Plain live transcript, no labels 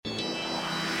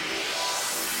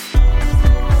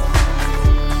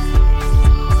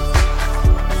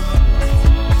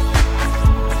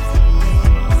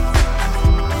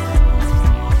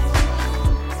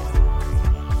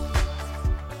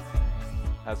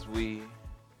as we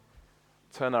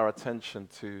turn our attention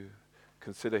to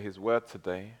consider his word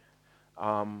today,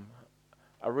 I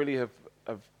really have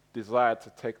desired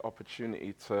to take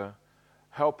opportunity to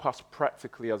help us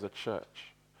practically as a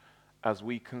church as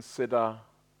we consider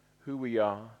who we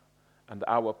are and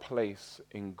our place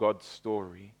in God's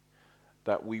story,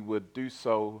 that we would do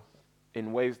so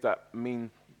in ways that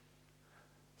mean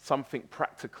something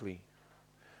practically.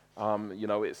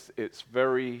 It's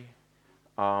very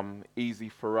easy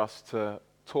for us to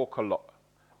talk a lot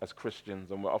as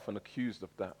Christians, and we're often accused of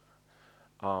that.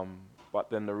 But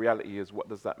then the reality is, what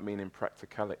does that mean in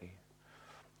practicality?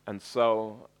 And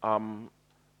so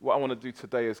what I want to do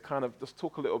today is kind of just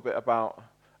talk a little bit about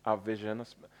our vision.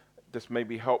 This may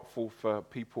be helpful for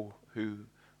people who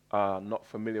are not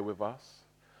familiar with us.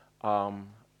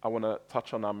 I want to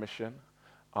touch on our mission,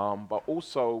 but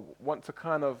also want to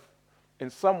kind of, in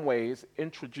some ways,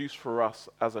 introduce for us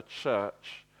as a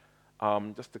church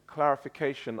just a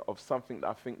clarification of something that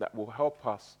I think that will help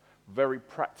us very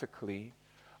practically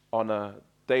on a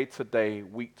day-to-day,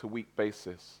 week-to-week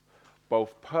basis,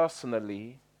 both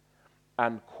personally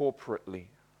and corporately.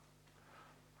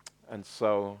 And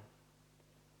so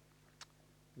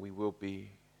we will be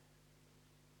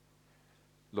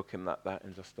looking at that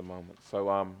in just a moment.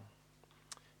 So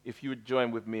if you would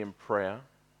join with me in prayer,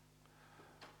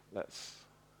 let's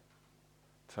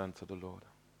turn to the Lord.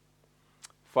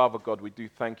 Father God, we do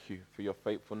thank you for your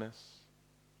faithfulness.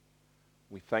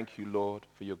 We thank you, Lord,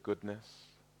 for your goodness.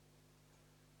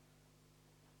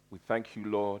 We thank you,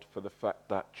 Lord, for the fact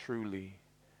that truly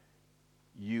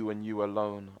you and you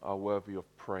alone are worthy of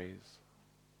praise,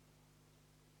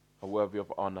 are worthy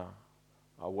of honor,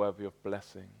 are worthy of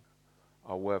blessing,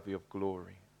 are worthy of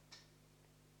glory.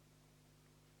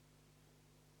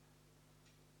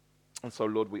 And so,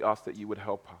 Lord, we ask that you would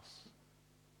help us.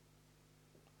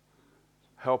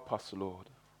 Help us, Lord,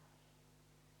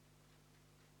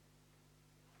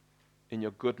 in your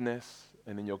goodness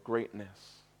and in your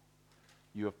greatness.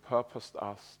 You have purposed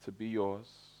us to be yours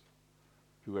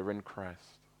who are in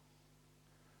Christ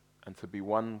and to be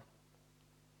one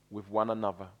with one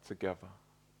another together.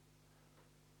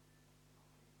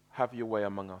 Have your way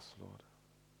among us, Lord.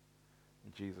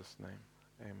 In Jesus' name,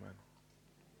 amen.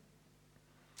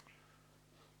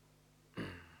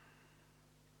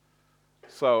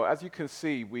 So, as you can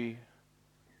see, we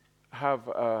have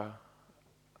a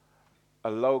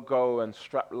logo and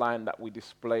strap line that we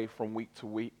display from week to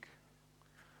week.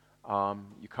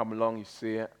 You come along, you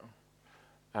see it,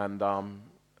 and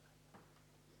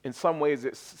in some ways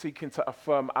it's seeking to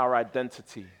affirm our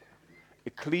identity.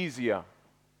 Ecclesia,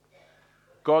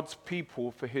 God's people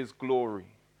for his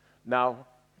glory. Now,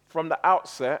 from the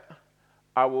outset,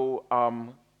 I will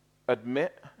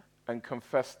admit and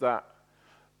confess that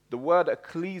the word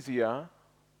ecclesia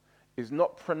is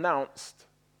not pronounced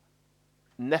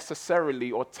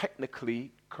necessarily or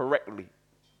technically correctly.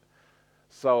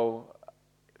 So,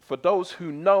 for those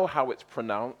who know how it's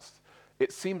pronounced,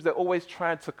 it seems they're always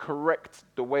trying to correct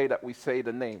the way that we say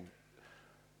the name.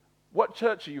 What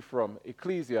church are you from?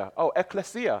 Ecclesia. Oh,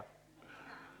 ecclesia.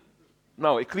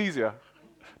 No, ecclesia.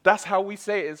 That's how we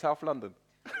say it in South London.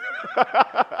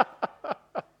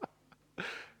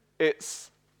 It's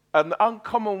an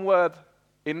uncommon word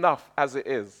enough as it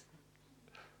is.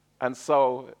 And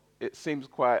so it seems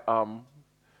quite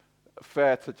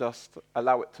fair to just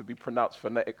allow it to be pronounced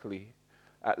phonetically,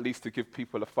 at least to give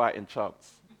people a fighting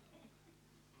chance.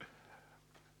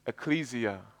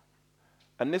 Ecclesia.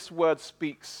 And this word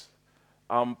speaks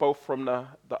both from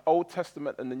the Old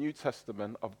Testament and the New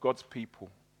Testament of God's people.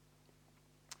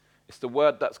 It's the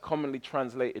word that's commonly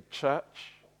translated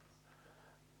church.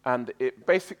 And it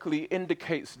basically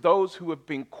indicates those who have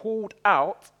been called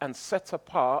out and set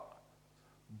apart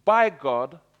by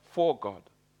God for God.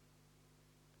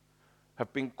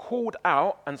 Have been called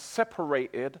out and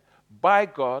separated by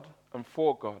God and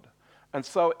for God. And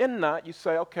so in that you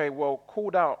say, okay, well,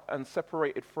 called out and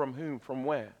separated from whom, from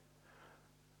where?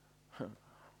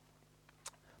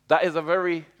 That is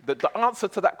the answer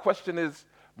to that question is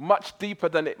much deeper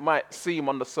than it might seem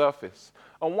on the surface.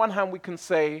 On one hand, we can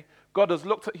say, God has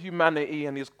looked at humanity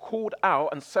and he's called out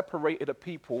and separated a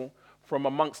people from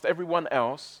amongst everyone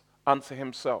else unto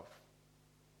himself.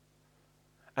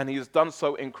 And he has done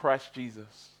so in Christ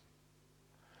Jesus.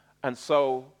 And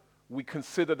so we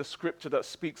consider the scripture that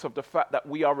speaks of the fact that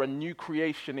we are a new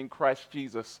creation in Christ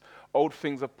Jesus. Old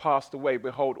things have passed away.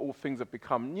 Behold, all things have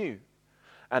become new.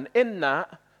 And in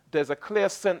that, there's a clear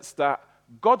sense that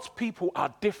God's people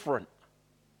are different.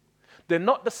 They're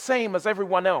not the same as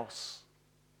everyone else.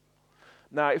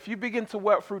 Now, if you begin to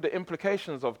work through the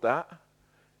implications of that,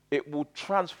 it will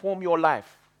transform your life.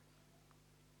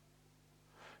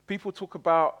 People talk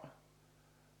about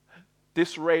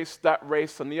this race, that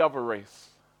race, and the other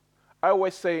race. I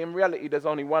always say, in reality, there's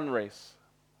only one race.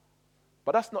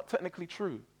 But that's not technically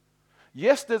true.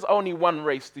 Yes, there's only one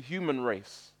race, the human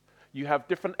race. You have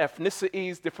different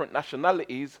ethnicities, different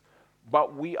nationalities,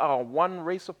 but we are one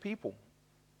race of people.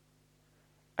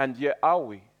 And yet are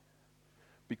we?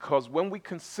 Because when we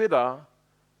consider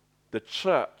the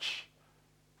church,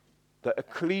 the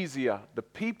ecclesia, the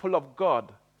people of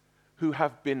God who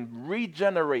have been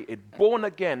regenerated, born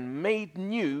again, made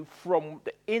new from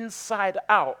the inside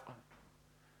out,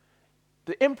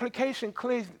 the implication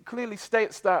clearly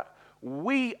states that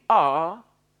we are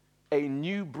a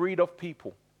new breed of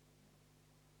people.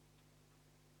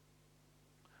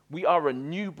 We are a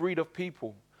new breed of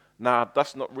people. Now,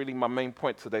 that's not really my main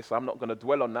point today, so I'm not going to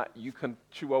dwell on that. You can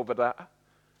chew over that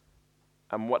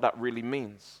and what that really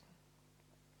means.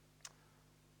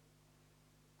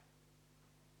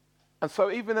 And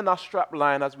so even in our strap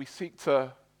line, as we seek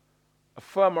to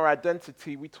affirm our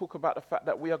identity, we talk about the fact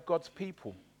that we are God's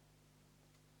people.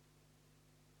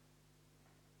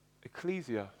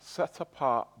 Ecclesia, set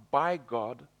apart by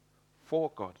God,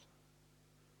 for God.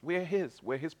 We're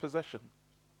His possession.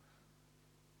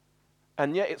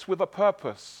 And yet it's with a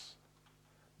purpose,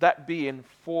 that being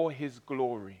for His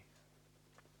glory.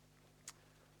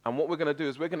 And what we're going to do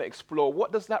is we're going to explore,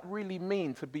 what does that really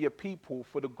mean to be a people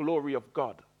for the glory of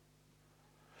God?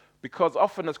 Because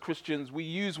often as Christians, we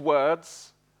use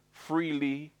words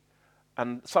freely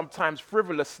and sometimes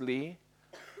frivolously,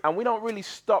 and we don't really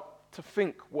stop to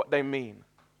think what they mean.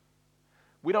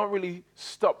 We don't really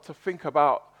stop to think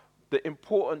about the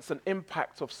importance and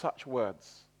impact of such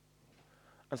words.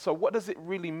 And so what does it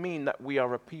really mean that we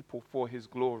are a people for His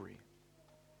glory?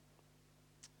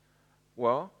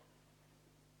 Well,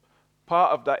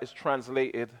 part of that is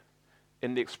translated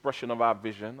in the expression of our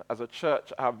vision. As a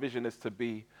church, our vision is to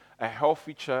be a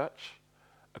healthy church,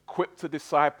 equipped to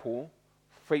disciple,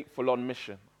 faithful on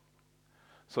mission.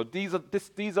 So these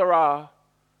are our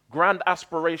grand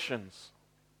aspirations,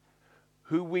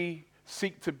 who we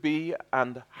seek to be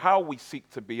and how we seek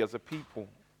to be as a people.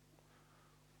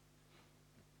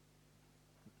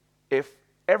 If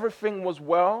everything was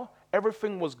well,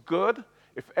 everything was good,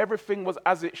 if everything was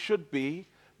as it should be,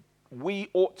 we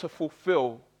ought to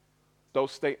fulfill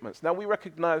those statements. Now we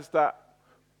recognize that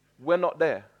we're not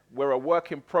there. We're a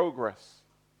work in progress.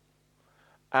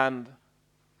 And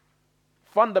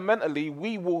fundamentally,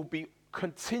 we will be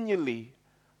continually,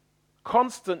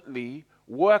 constantly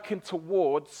working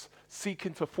towards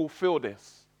seeking to fulfill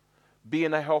this,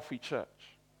 being a healthy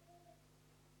church,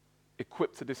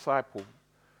 equipped to disciple,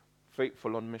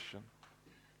 faithful on mission.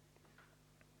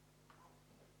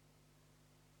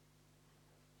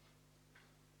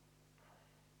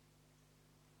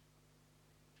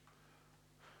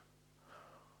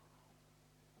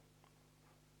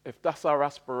 If that's our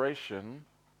aspiration,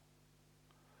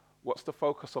 what's the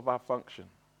focus of our function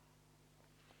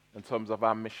in terms of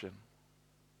our mission?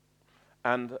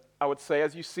 And I would say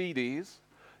as you see these,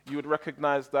 you would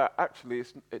recognize that actually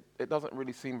it doesn't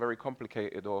really seem very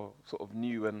complicated or sort of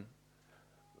new and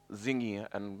zingy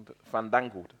and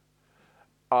fandangled.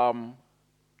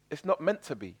 It's not meant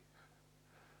to be.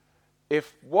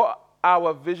 If what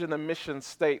our vision and mission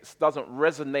states doesn't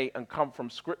resonate and come from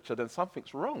Scripture, then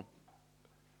something's wrong.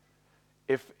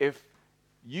 If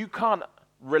you can't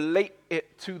relate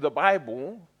it to the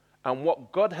Bible and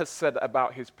what God has said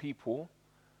about His people,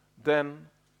 then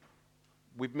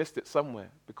we've missed it somewhere,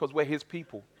 because we're His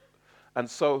people. And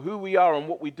so who we are and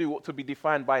what we do ought to be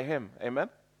defined by Him. Amen?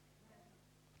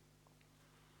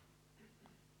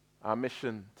 Our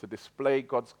mission to display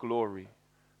God's glory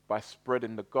by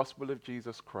spreading the gospel of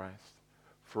Jesus Christ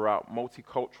throughout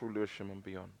multicultural Lewisham and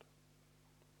beyond.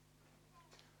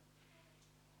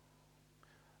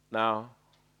 Now,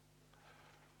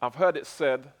 I've heard it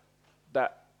said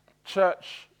that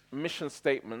church mission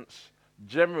statements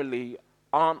generally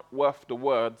aren't worth the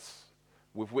words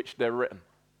with which they're written.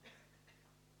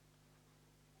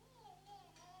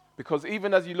 Because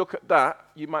even as you look at that,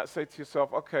 you might say to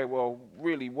yourself, okay, well,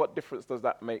 really, what difference does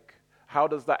that make? How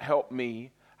does that help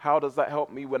me? How does that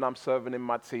help me when I'm serving in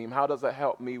my team? How does that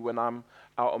help me when I'm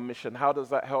out on mission? How does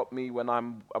that help me when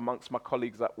I'm amongst my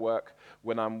colleagues at work,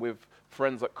 when I'm with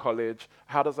friends at college?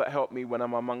 How does that help me when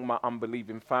I'm among my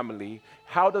unbelieving family?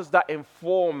 How does that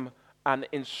inform and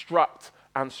instruct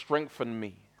and strengthen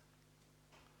me?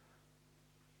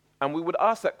 And we would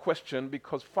ask that question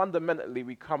because fundamentally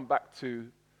we come back to,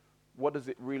 what does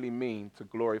it really mean to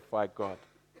glorify God?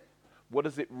 What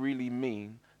does it really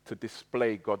mean to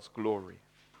display God's glory?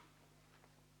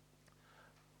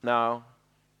 Now,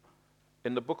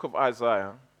 in the book of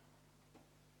Isaiah,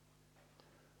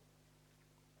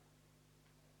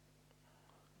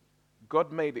 God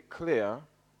made it clear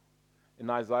in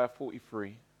Isaiah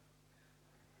 43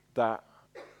 that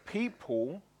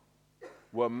people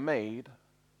were made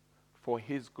for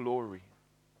his glory.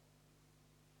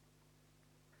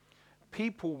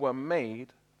 People were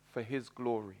made for his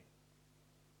glory.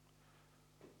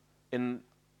 In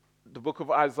the book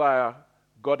of Isaiah,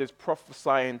 God is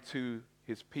prophesying to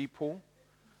his people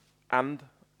and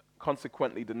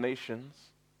consequently the nations.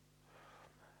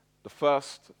 The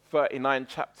first 39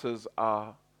 chapters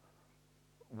are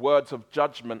words of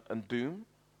judgment and doom.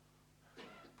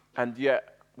 And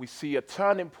yet we see a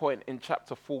turning point in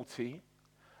chapter 40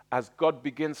 as God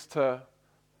begins to,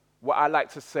 what I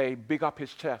like to say, big up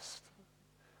his chest.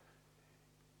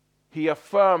 He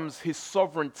affirms his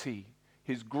sovereignty,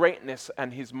 his greatness,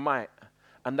 and his might,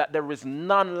 and that there is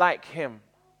none like him.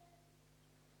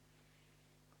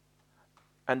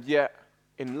 And yet,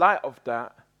 in light of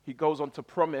that, he goes on to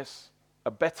promise a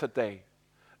better day,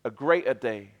 a greater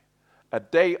day, a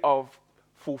day of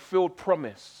fulfilled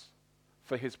promise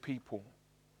for his people.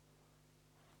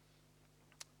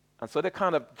 And so they're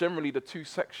kind of generally the two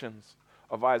sections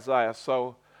of Isaiah.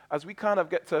 So as we kind of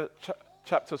get to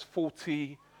chapters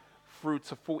 40 through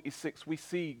to 46, we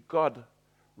see God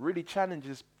really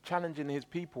challenging his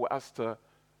people as to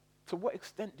what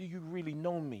extent do you really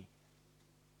know me?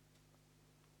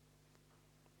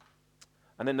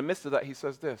 And in the midst of that, he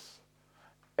says this: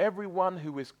 everyone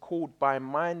who is called by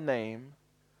my name,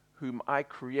 whom I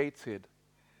created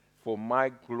for my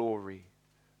glory,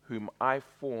 whom I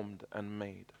formed and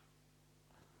made.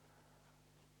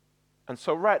 And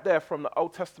so right there from the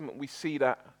Old Testament, we see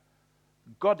that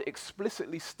God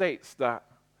explicitly states that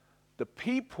the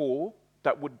people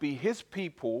that would be his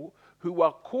people who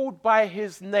are called by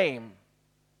his name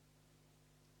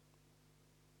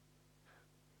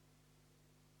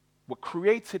were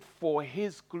created for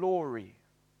his glory,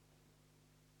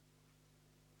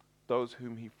 those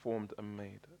whom he formed and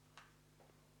made.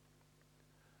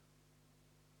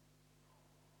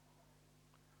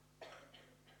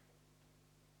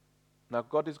 Now,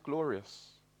 God is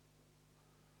glorious.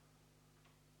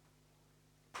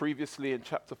 Previously in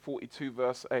chapter 42,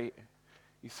 verse 8,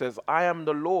 he says, I am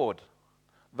the Lord,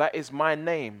 that is my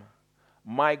name.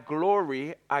 My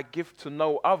glory I give to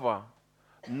no other,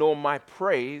 nor my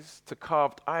praise to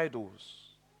carved idols.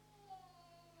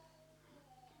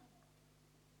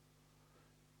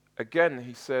 Again,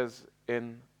 he says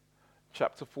in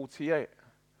chapter 48,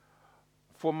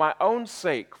 for my own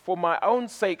sake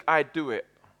I do it.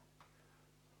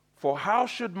 For how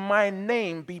should my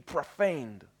name be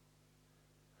profaned?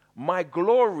 My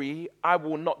glory I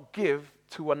will not give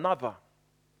to another.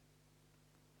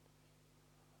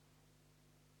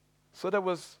 So there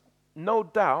was no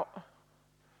doubt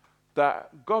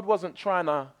that God wasn't trying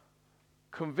to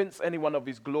convince anyone of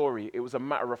his glory. It was a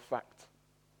matter of fact.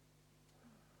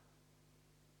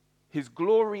 His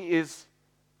glory is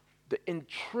the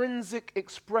intrinsic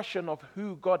expression of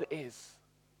who God is.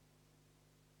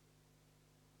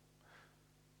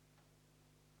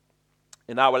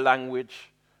 In our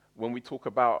language, when we talk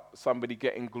about somebody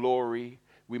getting glory,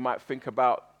 we might think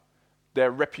about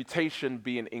their reputation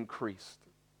being increased.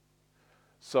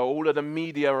 So all of the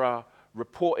media are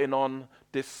reporting on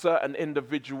this certain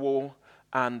individual,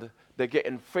 and they're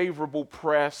getting favorable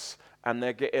press, and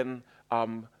they're getting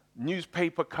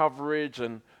newspaper coverage,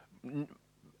 and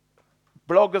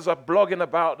bloggers are blogging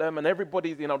about them, and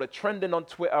everybody's, they're trending on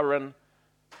Twitter, and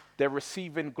they're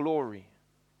receiving glory.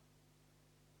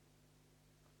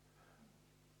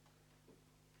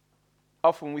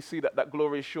 Often we see that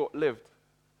glory is short-lived,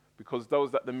 because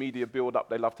those that the media build up,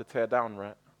 they love to tear down,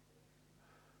 right?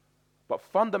 But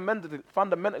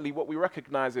fundamentally, what we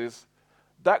recognize is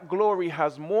that glory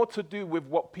has more to do with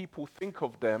what people think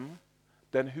of them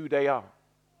than who they are.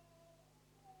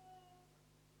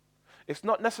 It's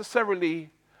not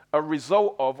necessarily a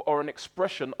result of or an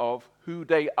expression of who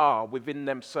they are within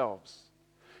themselves.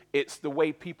 It's the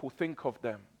way people think of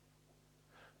them.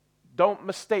 Don't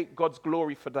mistake God's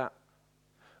glory for that.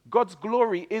 God's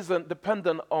glory isn't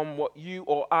dependent on what you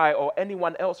or I or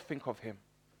anyone else think of him.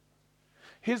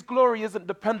 His glory isn't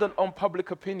dependent on public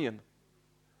opinion.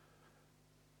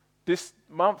 This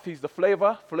month, he's the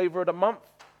flavor of the month.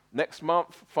 Next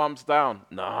month, thumbs down.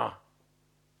 Nah.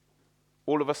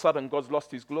 All of a sudden, God's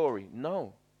lost his glory.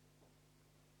 No.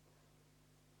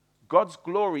 God's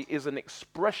glory is an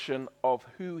expression of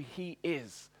who he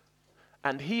is.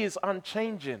 And he is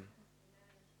unchanging.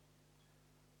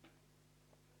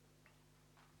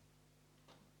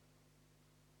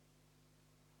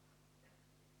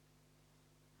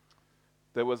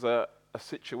 There was a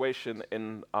situation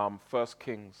in 1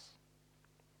 Kings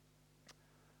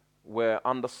where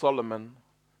under Solomon,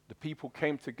 the people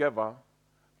came together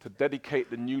to dedicate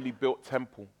the newly built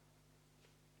temple.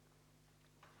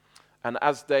 And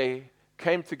as they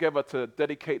came together to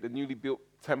dedicate the newly built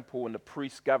temple and the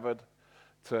priests gathered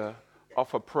to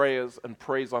offer prayers and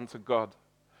praise unto God,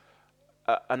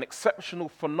 an exceptional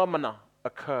phenomena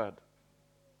occurred.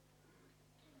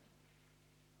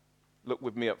 Look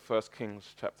with me at 1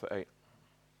 Kings chapter 8.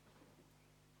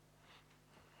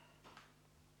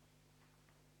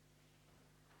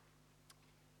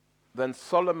 Then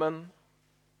Solomon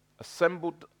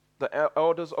assembled the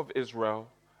elders of Israel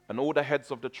and all the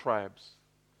heads of the tribes,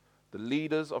 the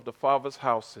leaders of the fathers'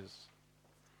 houses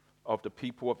of the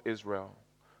people of Israel,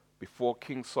 before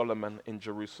King Solomon in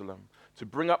Jerusalem, to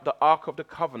bring up the ark of the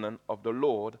covenant of the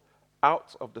Lord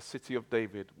out of the city of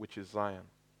David, which is Zion.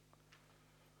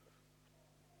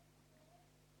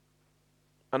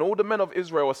 And all the men of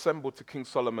Israel assembled to King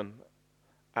Solomon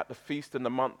at the feast in the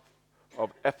month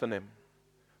of Ethanim,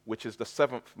 which is the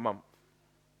 7th month.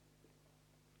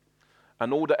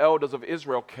 And all the elders of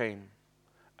Israel came,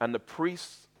 and the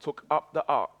priests took up the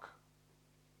ark.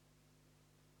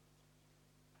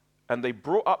 And they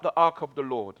brought up the ark of the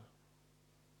Lord,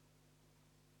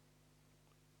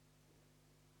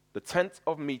 the tent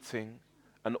of meeting,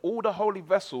 and all the holy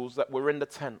vessels that were in the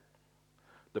tent.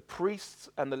 The priests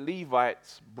and the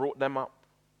Levites brought them up.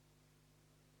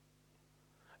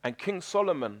 And King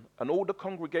Solomon and all the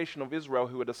congregation of Israel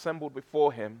who had assembled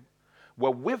before him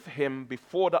were with him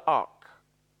before the ark,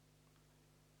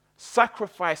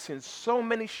 sacrificing so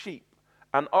many sheep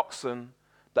and oxen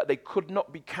that they could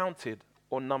not be counted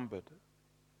or numbered.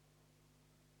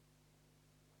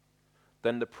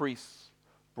 Then the priests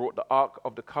brought the ark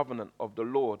of the covenant of the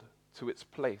Lord to its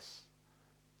place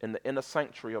in the inner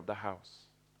sanctuary of the house,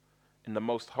 in the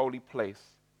most holy place,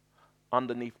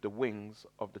 underneath the wings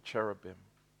of the cherubim.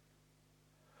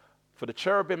 For the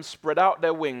cherubim spread out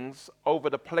their wings over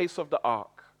the place of the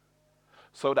ark,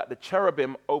 so that the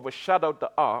cherubim overshadowed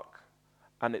the ark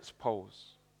and its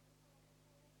poles.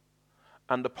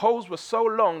 And the poles were so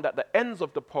long that the ends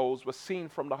of the poles were seen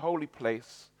from the holy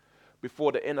place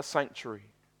before the inner sanctuary,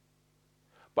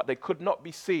 but they could not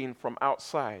be seen from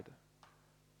outside,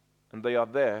 and they are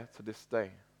there to this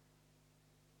day.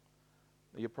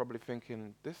 You're probably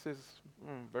thinking, this is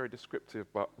very descriptive,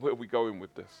 but where are we going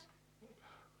with this?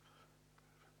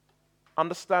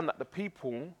 Understand that the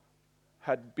people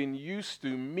had been used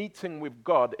to meeting with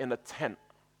God in a tent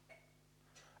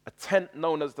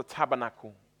known as the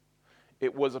tabernacle.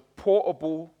 It was a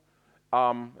portable,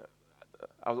 I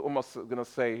was almost going to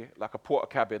say like a porter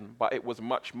cabin, but it was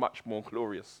much, much more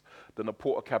glorious than a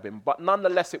porter cabin. But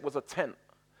nonetheless, it was a tent.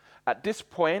 At this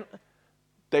point,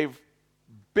 they've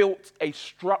built a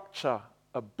structure,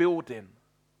 a building,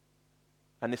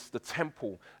 and it's the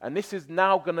temple. And this is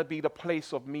now going to be the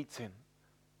place of meeting.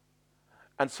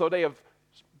 And so they have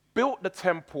built the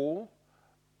temple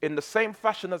in the same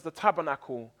fashion as the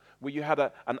tabernacle, where you had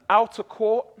an outer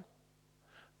court,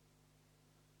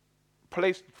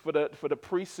 placed for the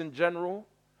priests in general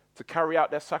to carry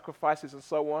out their sacrifices and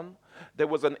so on. There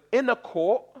was an inner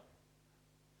court,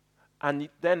 and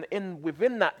then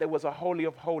within that there was a holy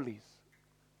of holies.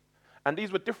 And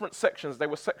these were different sections, they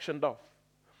were sectioned off.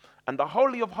 And the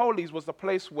holy of holies was the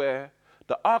place where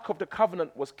the Ark of the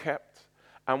Covenant was kept,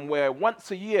 and where once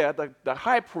a year the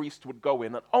high priest would go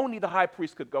in, and only the high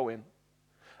priest could go in,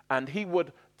 and he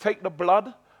would take the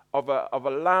blood of a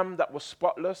lamb that was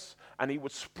spotless, and he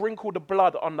would sprinkle the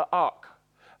blood on the ark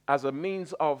as a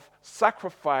means of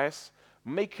sacrifice,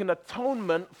 making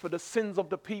atonement for the sins of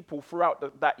the people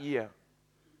throughout that year.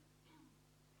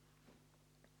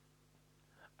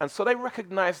 And so they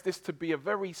recognized this to be a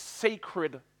very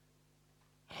sacred,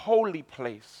 holy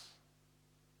place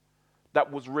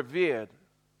that was revered.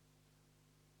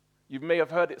 You may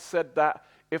have heard it said that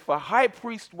if a high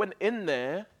priest went in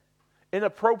there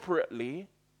inappropriately,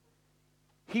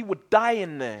 he would die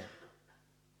in there.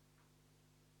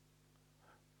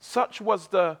 Such was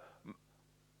the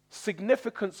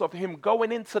significance of him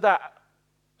going into that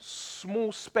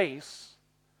small space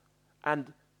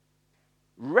and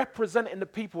representing the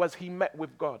people as he met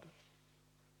with God.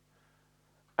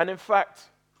 And in fact,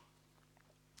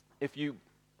 if you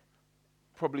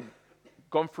probably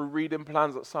gone through reading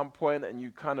plans at some point and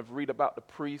you kind of read about the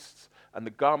priests and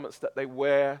the garments that they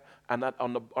wear, and that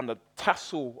on the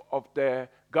tassel of their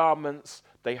garments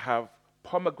they have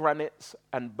pomegranates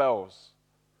and bells.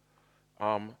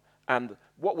 And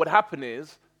what would happen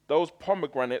is those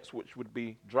pomegranates, which would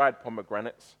be dried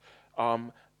pomegranates,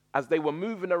 as they were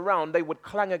moving around, they would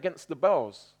clang against the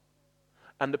bells.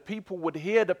 And the people would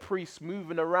hear the priests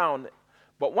moving around.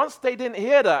 But once they didn't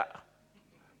hear that,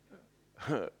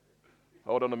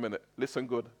 Hold on a minute. Listen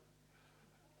good.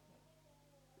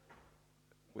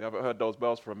 We haven't heard those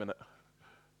bells for a minute.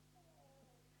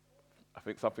 I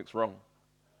think something's wrong.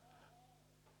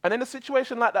 And in a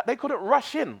situation like that, they couldn't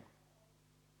rush in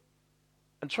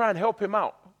and try and help him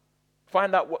out,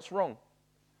 find out what's wrong.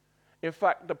 In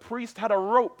fact, the priest had a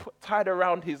rope tied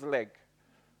around his leg.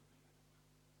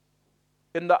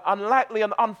 In the unlikely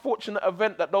and unfortunate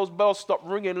event that those bells stopped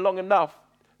ringing long enough,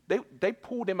 they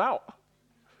pulled him out.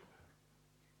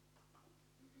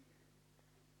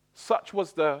 Such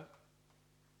was the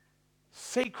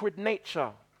sacred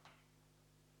nature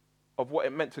of what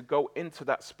it meant to go into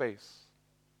that space.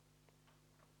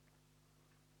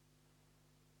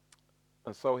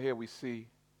 And so here we see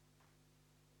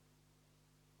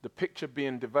the picture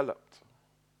being developed.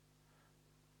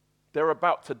 They're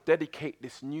about to dedicate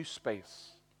this new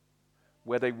space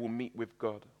where they will meet with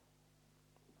God.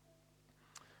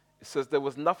 It says there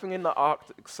was nothing in the ark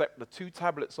except the 2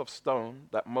 tablets of stone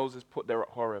that Moses put there at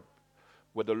Horeb,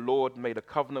 where the Lord made a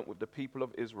covenant with the people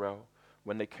of Israel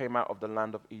when they came out of the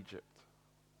land of Egypt.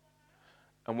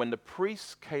 And when the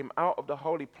priests came out of the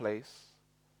holy place,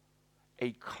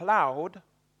 a cloud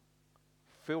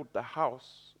filled the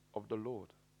house of the Lord.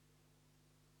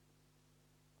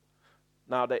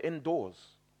 Now they're indoors.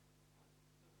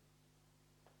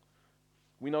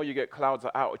 We know you get clouds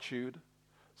at altitude.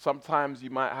 Sometimes you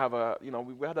might have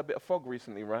we had a bit of fog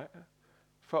recently, right?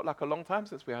 Felt like a long time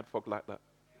since we had fog like that.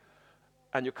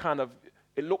 And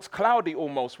it looks cloudy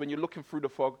almost when you're looking through the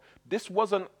fog. This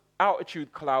wasn't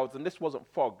altitude clouds and this wasn't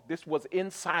fog. This was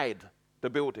inside the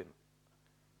building.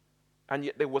 And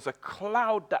yet there was a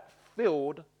cloud that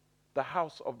filled the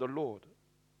house of the Lord.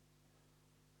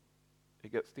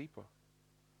 It gets deeper.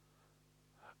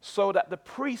 So that the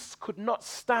priests could not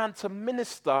stand to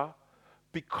minister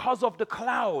because of the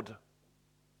cloud.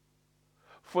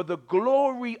 For the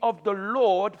glory of the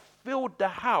Lord filled the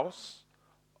house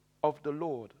of the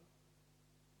Lord.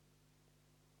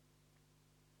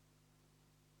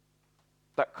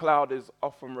 That cloud is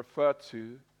often referred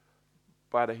to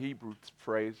by the Hebrew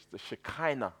phrase, the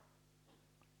Shekinah.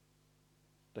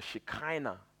 The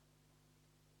Shekinah,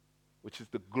 which is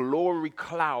the glory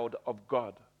cloud of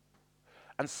God.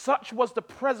 And such was the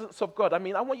presence of God. I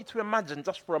mean, I want you to imagine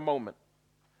just for a moment.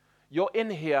 You're in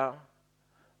here,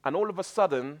 and all of a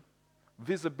sudden,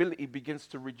 visibility begins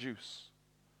to reduce.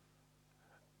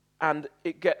 And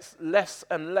it gets less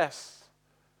and less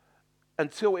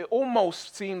until it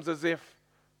almost seems as if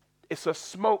it's a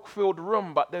smoke-filled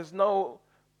room, but there's no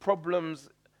problems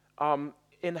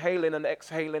inhaling and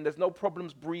exhaling. There's no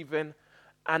problems breathing.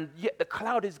 And yet the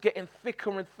cloud is getting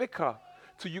thicker and thicker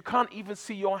till you can't even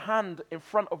see your hand in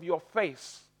front of your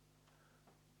face.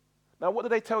 Now, what do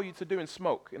they tell you to do in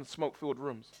smoke-filled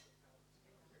rooms?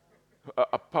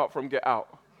 Apart from get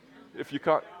out. If you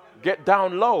can't, get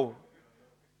down low.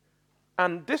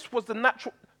 And this was the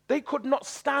natural. They could not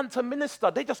stand to minister.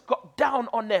 They just got down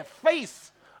on their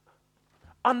face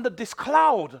under this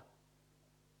cloud.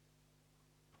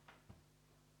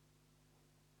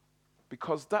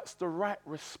 Because that's the right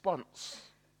response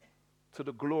to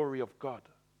the glory of God.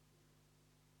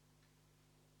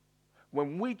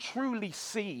 When we truly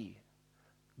see,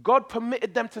 God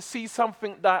permitted them to see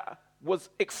something that was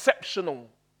exceptional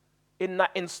in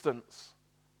that instance.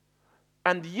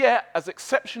 And yet, as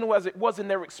exceptional as it was in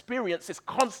their experience, it's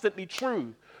constantly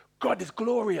true. God is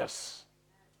glorious.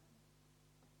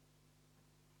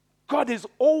 God is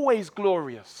always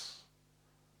glorious.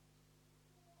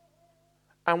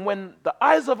 And when the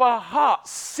eyes of our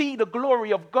hearts see the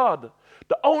glory of God,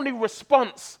 the only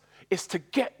response is to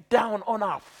get down on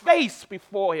our face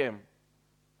before Him.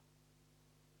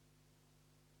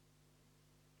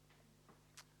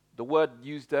 The word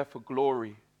used there for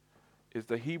glory is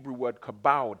the Hebrew word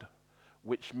kabod,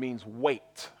 which means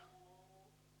weight.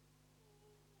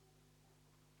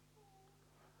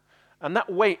 And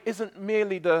that weight isn't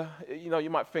merely you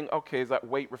might think, okay, is that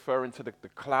weight referring to the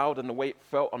cloud and the way it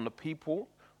felt on the people?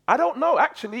 I don't know.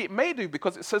 Actually, it may do,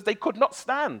 because it says they could not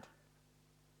stand.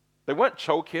 They weren't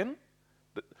choking.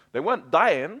 They weren't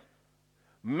dying.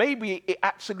 Maybe it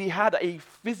actually had a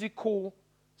physical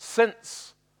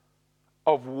sense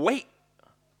of weight.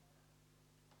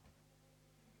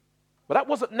 But that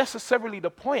wasn't necessarily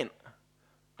the point.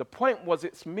 The point was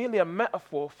it's merely a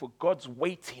metaphor for God's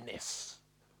weightiness.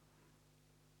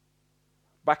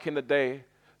 Back in the day,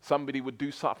 somebody would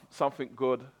do something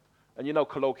good, and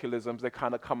colloquialisms, they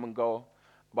kind of come and go.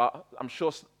 But I'm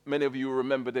sure many of you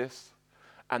remember this.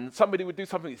 And somebody would do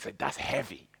something, and say, that's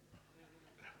heavy.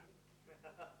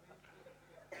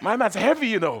 My man's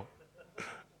heavy, And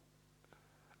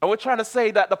we're trying to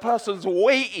say that the person's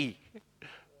weighty.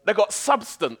 They got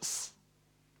substance.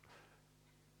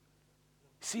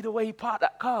 See the way he parked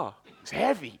that car? It's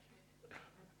heavy.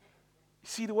 You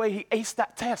see the way he aced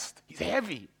that test? He's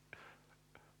heavy.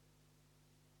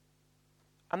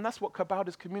 And that's what Kabod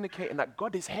is communicating, that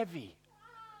God is heavy.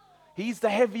 He's the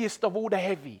heaviest of all the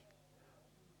heavy.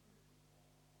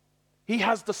 He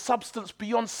has the substance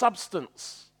beyond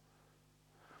substance.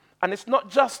 And it's not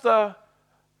just a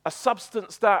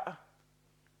substance that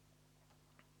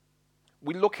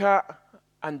we look at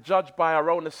and judge by our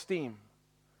own esteem.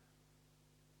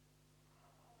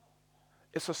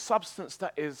 It's a substance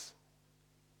that is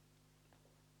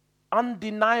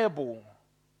undeniable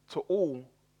to all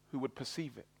who would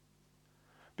perceive it.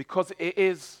 Because it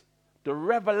is the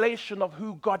revelation of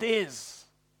who God is.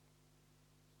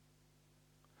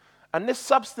 And this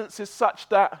substance is such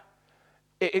that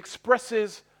it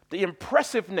expresses the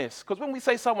impressiveness. Because when we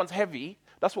say someone's heavy,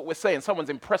 that's what we're saying, someone's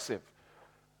impressive.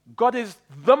 God is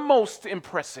the most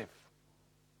impressive.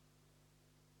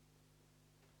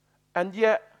 And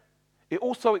yet, it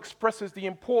also expresses the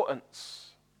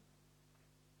importance.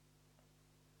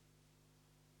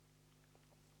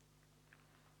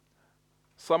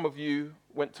 Some of you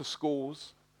went to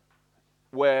schools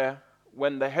where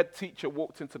when the head teacher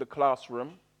walked into the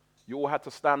classroom, you all had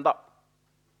to stand up.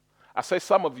 I say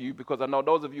some of you because I know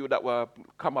those of you that were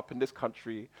come up in this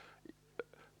country,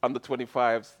 under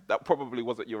 25s, that probably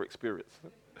wasn't your experience.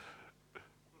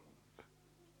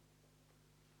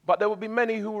 But there will be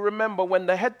many who will remember when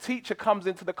the head teacher comes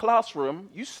into the classroom,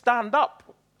 you stand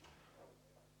up.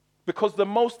 Because the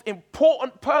most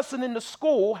important person in the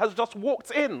school has just walked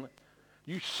in.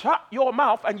 You shut your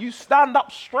mouth and you stand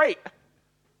up straight.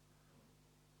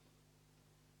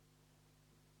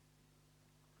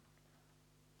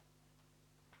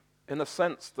 In a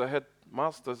sense, the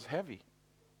headmaster's heavy.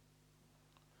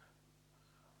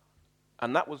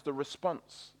 And that was the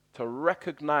response, to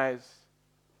recognize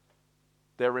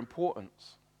their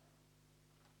importance.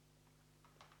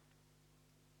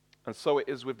 And so it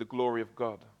is with the glory of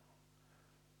God.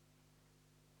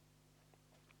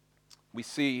 We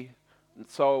see,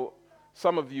 so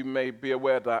some of you may be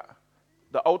aware that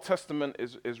the Old Testament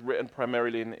is written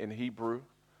primarily in Hebrew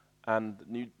and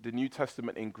the New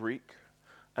Testament in Greek.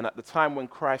 And at the time when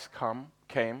Christ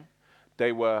came,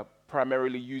 they were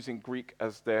primarily using Greek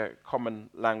as their common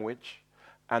language.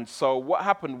 And so what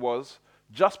happened was,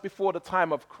 just before the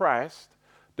time of Christ,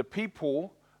 the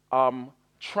people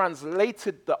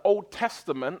translated the Old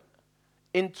Testament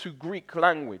into Greek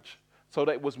language so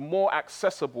that it was more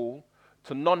accessible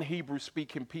to non-Hebrew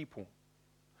speaking people.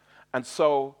 And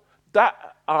so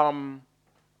that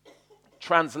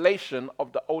translation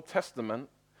of the Old Testament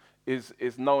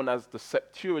is known as the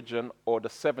Septuagint or the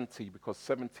 70, because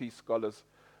 70 scholars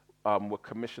were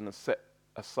commissioned and set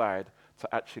aside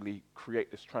to actually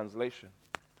create this translation.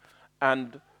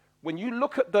 And when you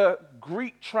look at the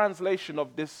Greek translation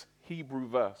of this Hebrew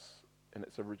verse in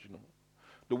its original,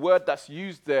 the word that's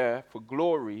used there for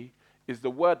glory is the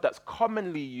word that's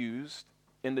commonly used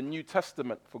in the New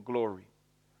Testament for glory,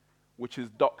 which is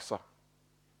doxa.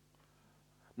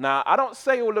 Now, I don't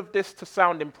say all of this to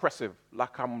sound impressive,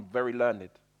 like I'm very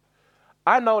learned.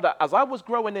 I know that as I was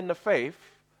growing in the faith,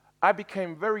 I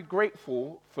became very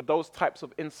grateful for those types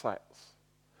of insights.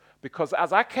 Because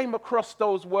as I came across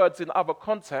those words in other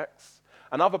contexts,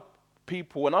 and other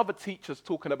people and other teachers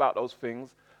talking about those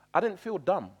things, I didn't feel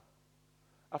dumb.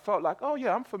 I felt like, oh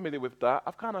yeah, I'm familiar with that.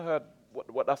 I've kind of heard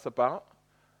what that's about.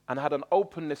 And I had an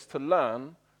openness to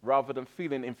learn rather than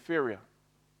feeling inferior.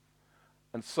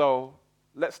 And so,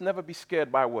 let's never be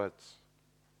scared by words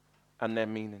and their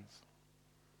meanings.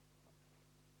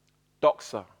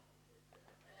 Doxa.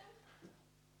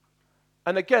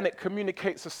 And again, it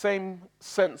communicates the same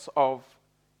sense of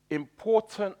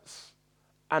importance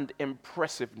and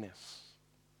impressiveness.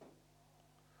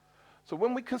 So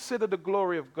when we consider the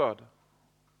glory of God,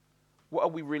 what are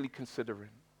we really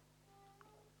considering?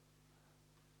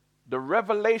 The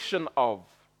revelation of,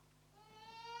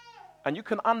 and you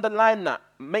can underline that,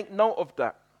 make note of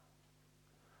that.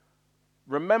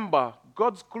 Remember,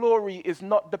 God's glory is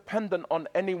not dependent on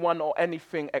anyone or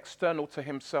anything external to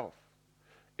himself.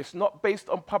 It's not based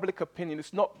on public opinion.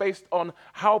 It's not based on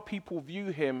how people view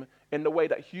him in the way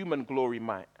that human glory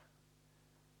might.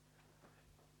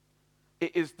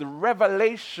 It is the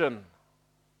revelation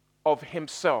of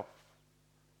himself.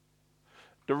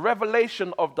 The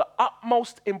revelation of the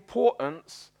utmost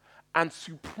importance and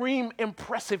supreme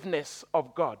impressiveness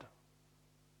of God.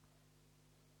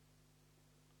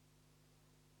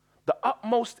 The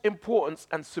utmost importance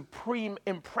and supreme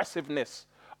impressiveness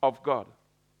of God.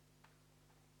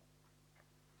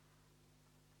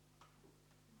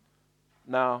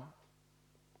 Now,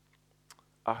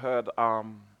 I heard a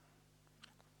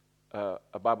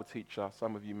Bible teacher,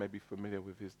 some of you may be familiar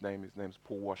with his name. His name's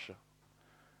Paul Washer.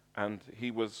 And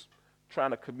he was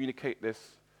trying to communicate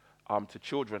this to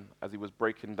children as he was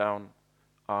breaking down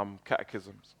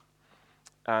catechisms.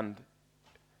 And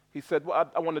he said,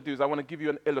 what I want to do is I want to give you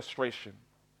an illustration.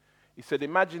 He said,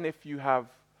 imagine if you have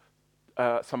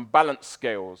some balance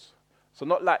scales. So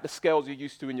not like the scales you're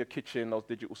used to in your kitchen, those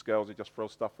digital scales, you just throw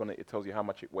stuff on it, it tells you how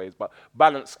much it weighs, but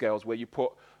balance scales where you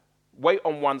put weight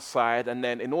on one side, and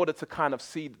then in order to kind of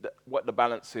see what the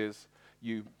balance is,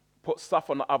 you put stuff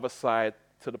on the other side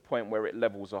to the point where it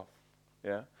levels off.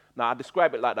 Yeah. Now I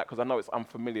describe it like that because I know it's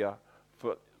unfamiliar.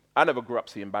 I never grew up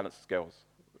seeing balance scales.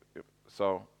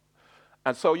 So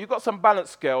you got some balance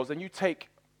scales, and you take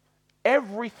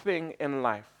everything in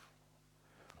life,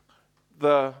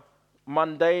 the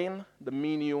mundane, the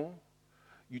menial,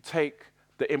 you take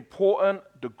the important,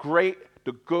 the great,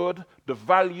 the good, the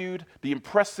valued, the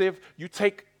impressive. You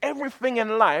take everything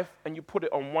in life and you put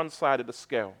it on one side of the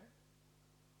scale.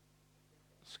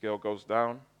 The scale goes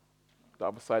down, the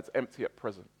other side's empty at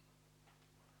present.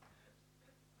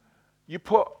 You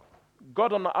put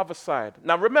God on the other side.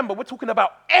 Now remember, we're talking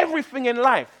about everything in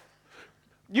life.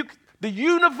 The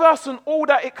universe and all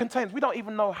that it contains. We don't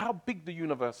even know how big the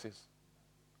universe is.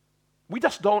 We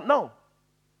just don't know.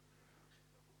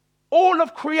 All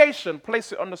of creation,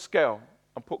 place it on the scale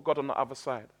and put God on the other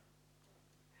side.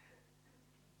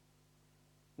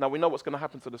 Now we know what's going to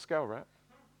happen to the scale, right?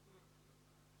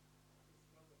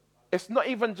 It's not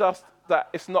even just that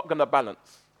it's not going to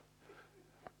balance.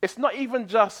 It's not even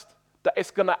just that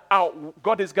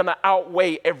God is going to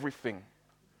outweigh everything.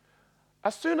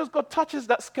 As soon as God touches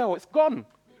that scale, it's gone.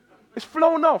 It's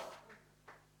flown off.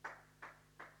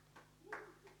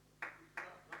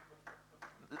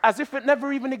 As if it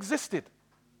never even existed.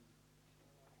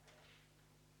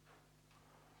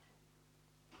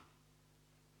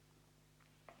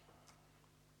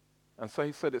 And so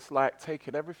he said it's like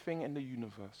taking everything in the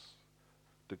universe,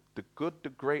 the good, the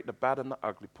great, the bad, and the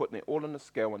ugly, putting it all on the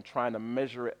scale and trying to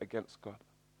measure it against God.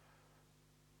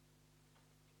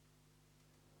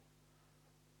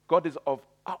 God is of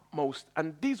utmost,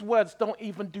 and these words don't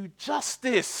even do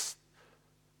justice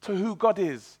to who God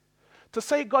is. To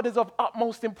say God is of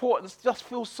utmost importance just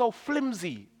feels so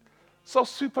flimsy, so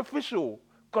superficial.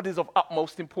 God is of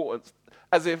utmost importance,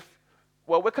 as if,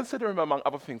 well, we're considering him among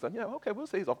other things. And yeah, okay, we'll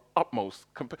say he's of utmost.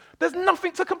 There's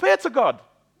nothing to compare to God.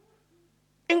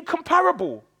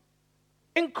 Incomparable.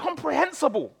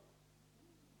 Incomprehensible.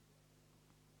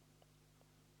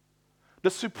 The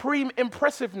supreme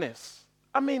impressiveness.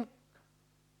 I mean,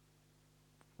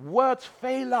 words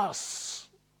fail us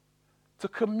to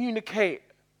communicate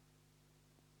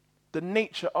the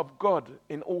nature of God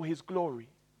in all his glory.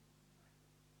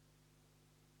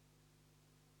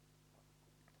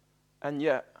 And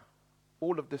yet,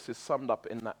 all of this is summed up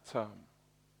in that term,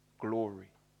 glory.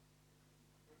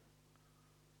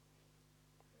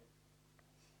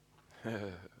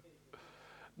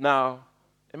 Now,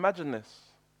 imagine this.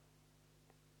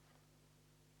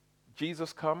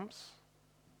 Jesus comes.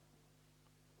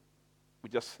 We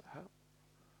just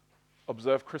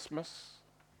observed Christmas,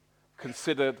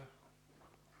 considered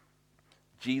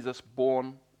Jesus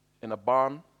born in a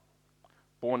barn,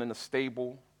 born in a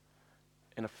stable,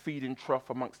 in a feeding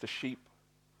trough amongst the sheep.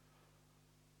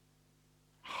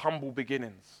 Humble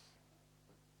beginnings.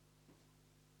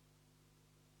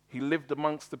 He lived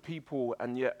amongst the people,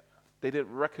 and yet they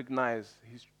didn't recognize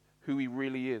who he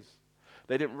really is.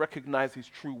 They didn't recognize his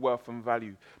true worth and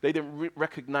value. They didn't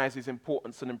recognize his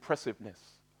importance and impressiveness,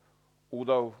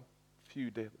 although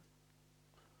few did.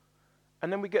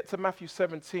 And then we get to Matthew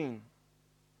 17.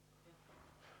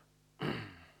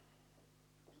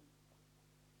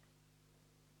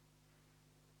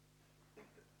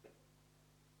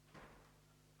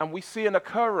 And we see an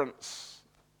occurrence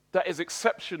that is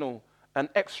exceptional and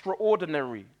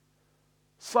extraordinary,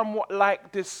 somewhat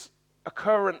like this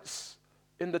occurrence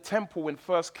in the temple in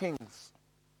 1 Kings.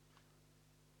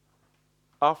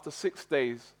 After 6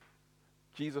 days,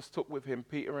 Jesus took with him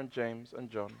Peter and James and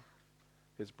John,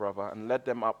 his brother, and led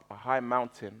them up a high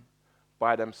mountain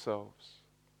by themselves.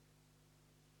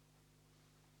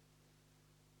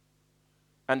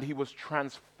 And he was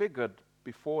transfigured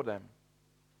before them.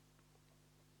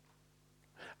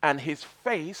 And his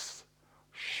face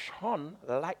shone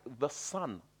like the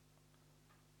sun.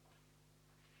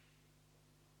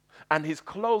 And his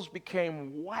clothes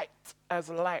became white as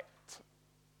light.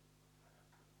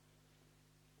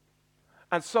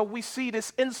 And so we see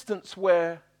this instance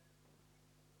where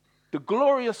the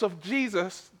gloriousness of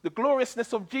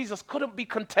Jesus couldn't be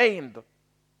contained.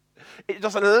 It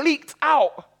just leaked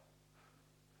out.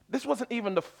 This wasn't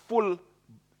even the full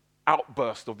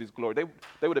outburst of his glory.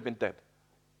 They would have been dead.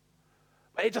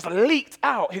 But it just leaked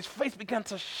out. His face began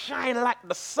to shine like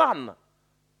the sun.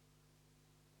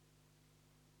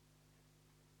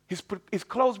 His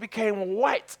clothes became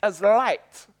white as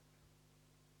light.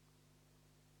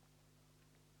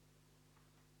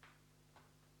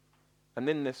 And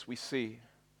in this we see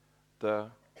a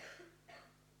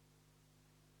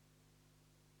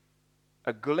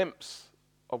glimpse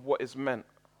of what is meant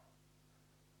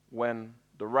when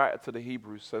the writer to the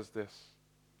Hebrews says this.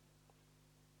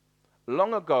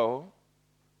 Long ago,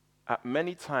 at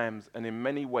many times and in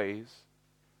many ways,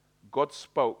 God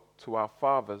spoke to our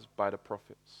fathers by the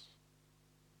prophets.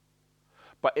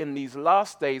 But in these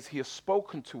last days, he has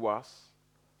spoken to us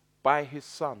by his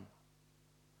Son,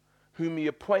 whom he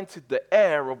appointed the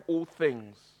heir of all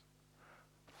things,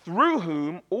 through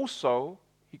whom also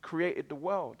he created the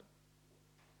world.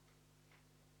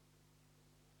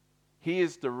 He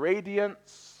is the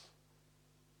radiance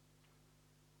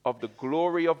of the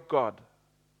glory of God.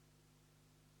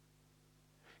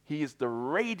 He is the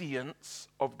radiance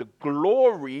of the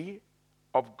glory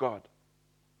of God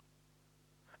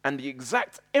and the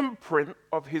exact imprint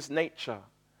of his nature.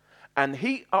 And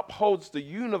he upholds the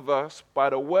universe by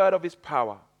the word of his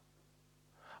power.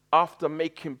 After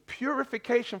making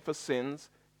purification for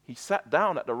sins, he sat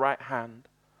down at the right hand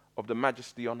of the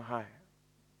Majesty on high.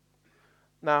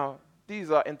 Now, these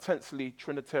are intensely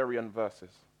Trinitarian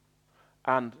verses.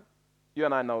 And you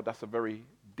and I know that's a very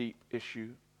deep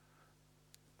issue.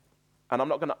 And I'm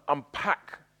not going to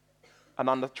unpack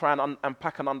try and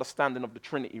unpack an understanding of the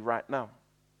Trinity right now.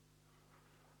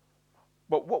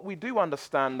 But what we do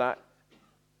understand that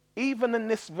even in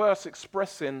this verse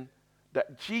expressing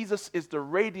that Jesus is the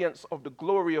radiance of the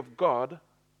glory of God,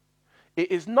 it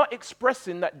is not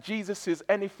expressing that Jesus is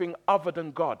anything other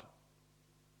than God.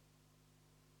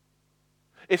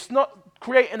 It's not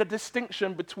creating a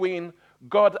distinction between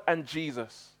God and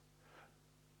Jesus.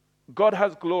 God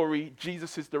has glory,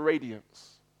 Jesus is the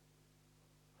radiance.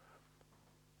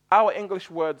 Our English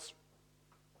words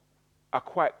are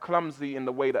quite clumsy in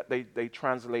the way that they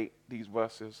translate these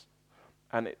verses,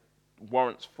 and it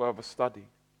warrants further study.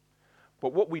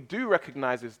 But what we do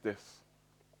recognize is this.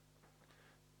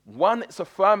 One, it's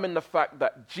affirming the fact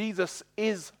that Jesus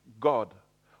is God,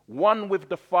 one with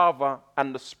the Father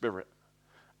and the Spirit.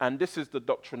 And this is the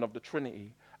doctrine of the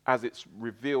Trinity as it's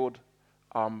revealed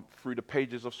through the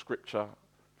pages of Scripture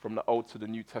from the Old to the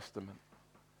New Testament.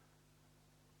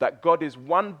 That God is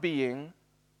one being,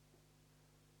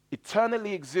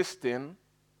 eternally existing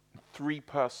in three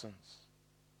persons.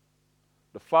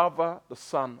 The Father, the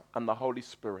Son, and the Holy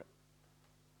Spirit.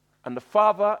 And the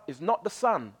Father is not the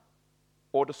Son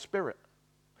or the Spirit.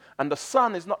 And the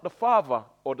Son is not the Father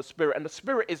or the Spirit. And the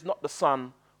Spirit is not the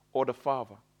Son or the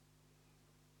Father.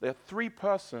 There are three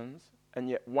persons and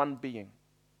yet one being,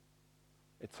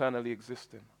 eternally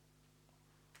existing.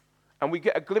 And we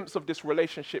get a glimpse of this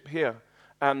relationship here.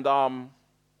 And a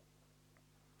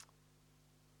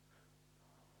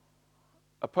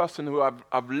person who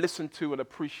I've listened to and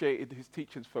appreciated his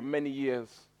teachings for many years,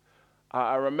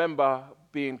 I remember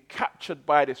being captured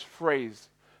by this phrase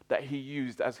that he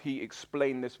used as he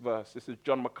explained this verse. This is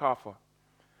John MacArthur.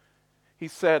 He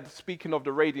said, speaking of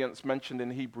the radiance mentioned in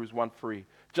Hebrews 1:3,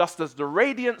 just as the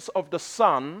radiance of the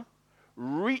sun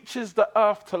reaches the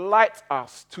earth to light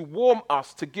us, to warm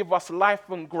us, to give us life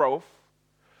and growth,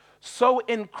 so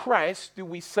in Christ do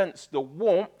we sense the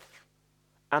warmth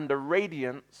and the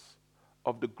radiance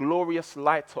of the glorious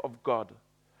light of God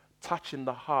touching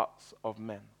the hearts of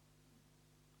men.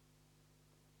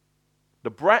 The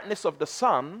brightness of the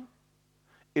sun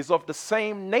is of the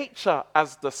same nature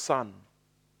as the sun.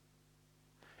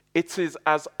 It is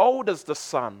as old as the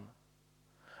sun,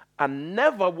 and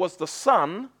never was the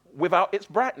sun without its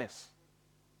brightness.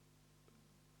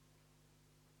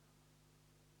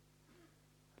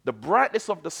 The brightness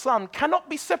of the sun cannot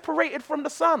be separated from the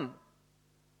sun,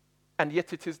 and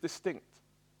yet it is distinct.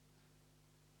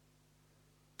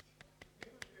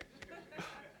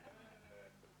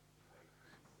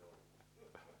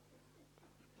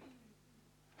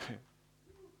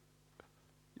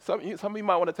 Some of you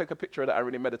might want to take a picture of that and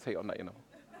really meditate on that, you know.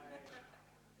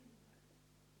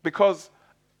 Because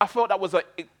I felt that was an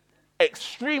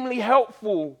extremely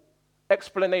helpful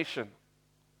explanation.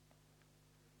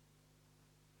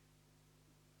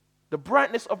 The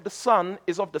brightness of the sun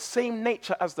is of the same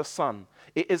nature as the sun.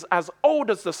 It is as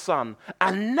old as the sun,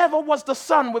 and never was the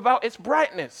sun without its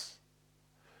brightness.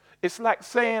 It's like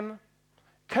saying,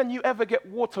 can you ever get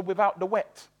water without the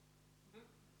wet?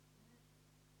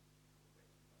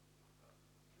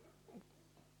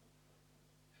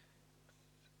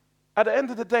 At the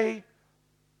end of the day,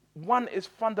 one is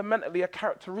fundamentally a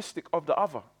characteristic of the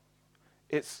other.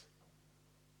 It's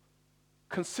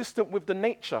consistent with the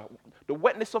nature. The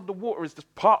wetness of the water is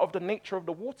just part of the nature of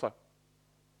the water.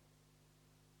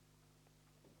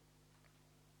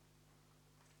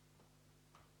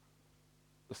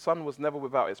 The sun was never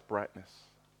without its brightness.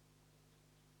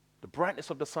 The brightness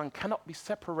of the sun cannot be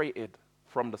separated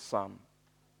from the sun,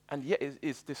 and yet it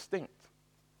is distinct.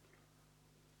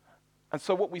 And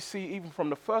so what we see even from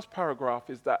the first paragraph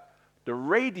is that the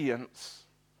radiance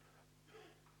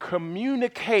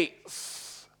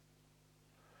communicates,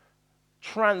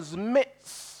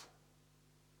 transmits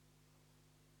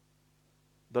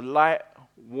the light,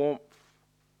 warmth,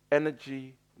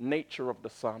 energy, nature of the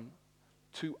sun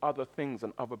to other things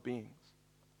and other beings.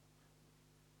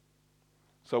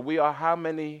 So we are how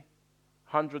many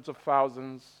hundreds of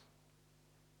thousands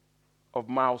of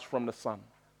miles from the sun?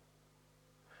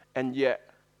 And yet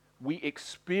we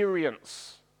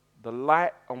experience the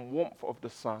light and warmth of the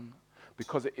sun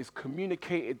because it is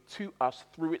communicated to us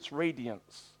through its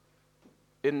radiance.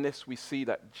 In this we see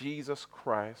that Jesus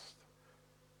Christ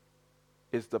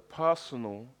is the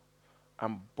personal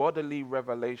and bodily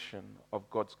revelation of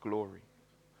God's glory.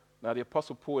 Now the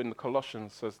Apostle Paul in the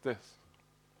Colossians says this: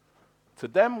 to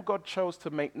them God chose to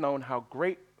make known how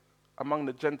great among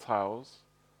the Gentiles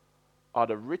are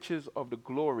the riches of the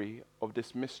glory of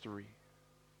this mystery.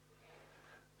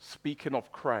 Speaking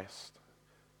of Christ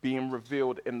being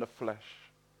revealed in the flesh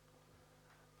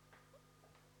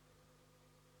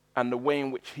and the way in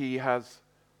which he has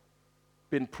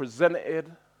been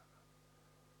presented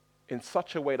in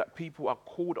such a way that people are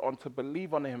called on to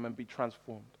believe on him and be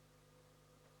transformed.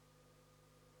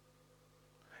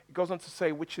 It goes on to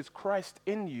say, which is Christ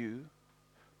in you,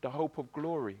 the hope of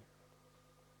glory,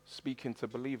 speaking to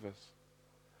believers.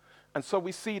 And so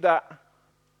we see that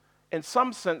in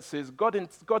some senses,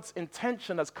 God's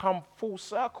intention has come full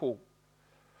circle.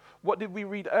 What did we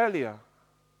read earlier?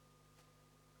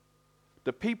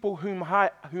 The people whom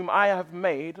I have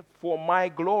made for my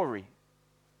glory.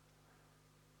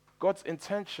 God's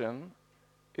intention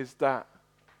is that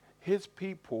his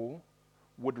people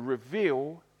would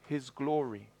reveal his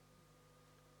glory.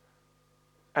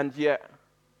 And yet,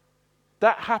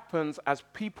 that happens as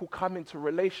people come into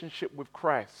relationship with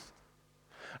Christ.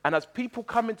 And as people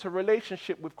come into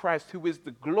relationship with Christ, who is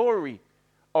the glory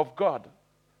of God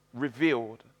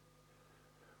revealed,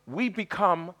 we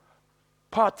become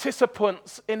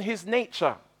participants in his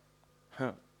nature.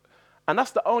 And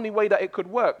that's the only way that it could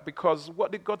work, because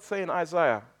what did God say in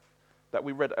Isaiah that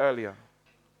we read earlier?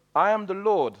 I am the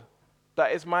Lord,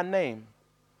 that is my name.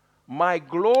 My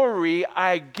glory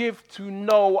I give to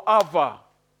no other.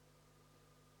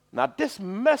 Now this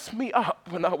messed me up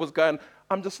when I was going,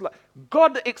 I'm just like,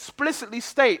 God explicitly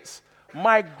states,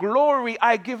 my glory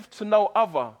I give to no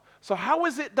other. So how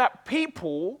is it that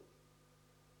people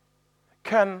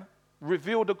can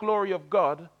reveal the glory of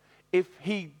God if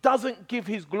he doesn't give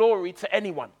his glory to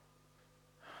anyone?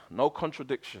 No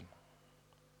contradiction.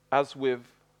 As with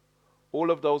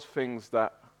all of those things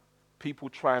that people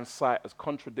try and cite as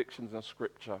contradictions in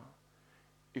Scripture,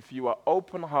 if you are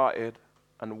open-hearted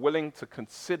and willing to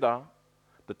consider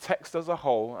the text as a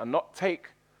whole and not take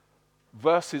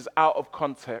verses out of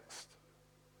context,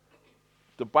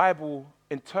 the Bible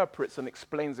interprets and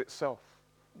explains itself.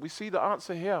 We see the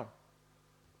answer here.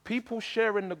 People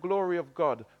share in the glory of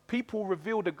God. People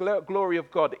reveal the glory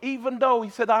of God, even though he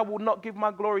said, I will not give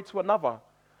my glory to another.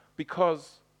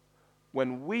 Because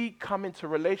when we come into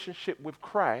relationship with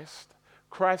Christ,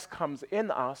 Christ comes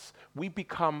in us, we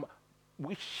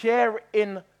share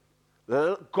in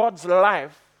God's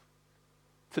life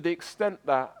to the extent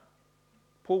that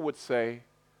Paul would say,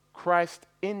 Christ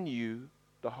in you,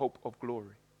 the hope of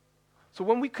glory. So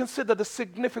when we consider the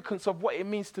significance of what it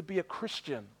means to be a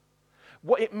Christian,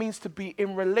 what it means to be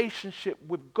in relationship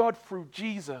with God through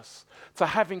Jesus, to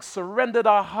having surrendered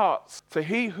our hearts to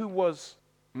he who was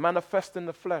manifest in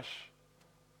the flesh,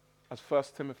 as 1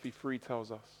 Timothy 3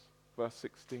 tells us, verse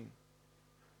 16.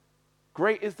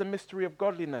 Great is the mystery of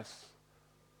godliness.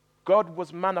 God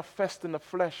was manifest in the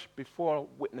flesh before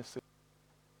witnesses.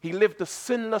 He lived a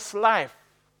sinless life.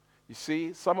 You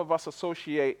see, some of us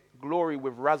associate glory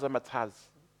with razzmatazz.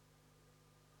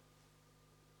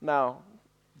 Now,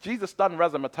 Jesus done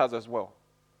razzmatazz as well.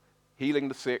 Healing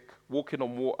the sick, walking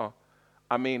on water.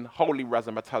 I mean, holy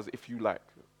razzmatazz, if you like.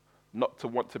 Not to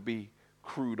want to be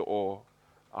crude or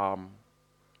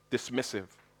dismissive.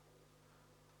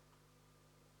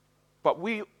 But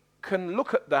we can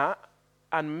look at that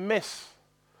and miss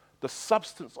the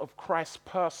substance of Christ's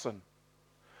person.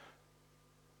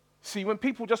 See, when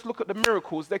people just look at the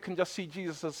miracles, they can just see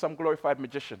Jesus as some glorified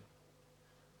magician.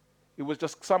 It was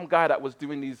just some guy that was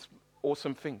doing these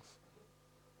awesome things.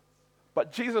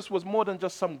 But Jesus was more than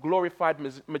just some glorified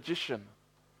magician.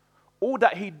 All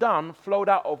that he done flowed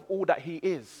out of all that he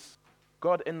is,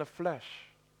 God in the flesh.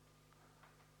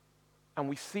 And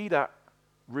we see that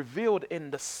revealed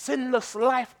in the sinless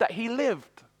life that he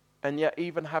lived. And yet,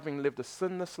 even having lived a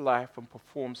sinless life and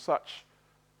performed such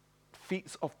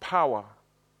feats of power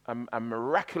and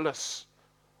miraculous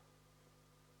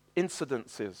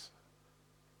incidences,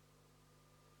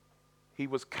 he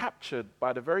was captured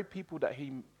by the very people that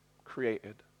he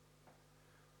created.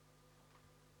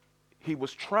 He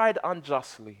was tried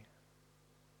unjustly.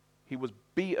 He was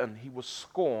beaten. He was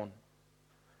scorned.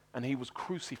 And he was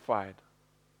crucified.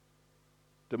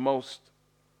 The most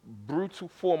brutal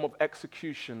form of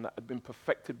execution that had been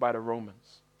perfected by the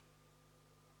Romans.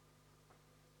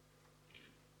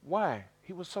 Why?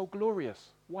 He was so glorious.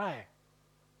 Why?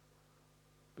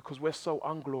 Because we're so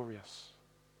unglorious.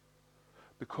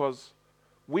 Because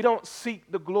we don't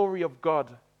seek the glory of God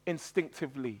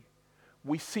instinctively.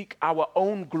 We seek our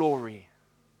own glory.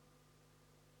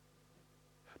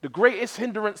 The greatest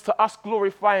hindrance to us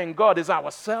glorifying God is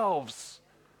ourselves.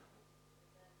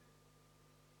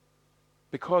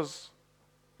 Because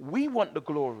we want the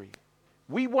glory.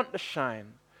 We want the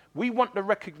shine. We want the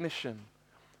recognition.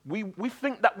 We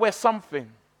think that we're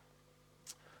something.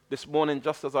 This morning,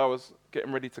 just as I was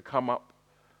getting ready to come up,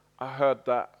 I heard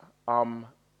that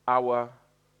our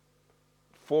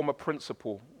former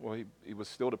principal, well, he was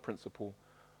still the principal,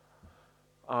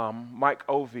 Mike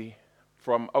Ovey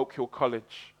from Oak Hill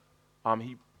College,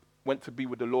 he went to be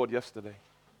with the Lord yesterday.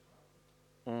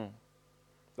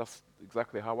 That's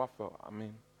exactly how I felt.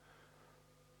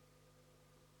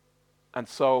 And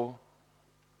so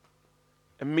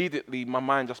immediately my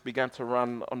mind just began to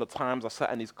run on the times I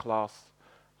sat in his class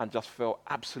and just felt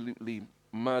absolutely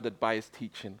murdered by his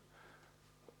teaching.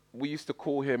 We used to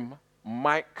call him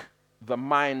Mike the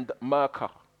Mind Murker,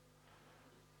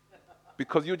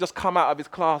 because you just come out of his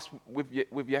class with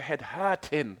your head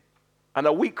hurting, and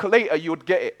a week later you'd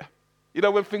get it. You know,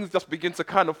 when things just begin to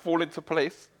kind of fall into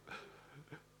place.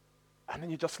 And then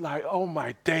you're just like, oh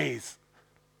my days.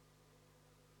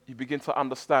 You begin to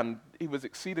understand he was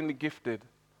exceedingly gifted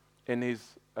in his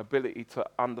ability to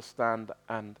understand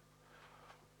and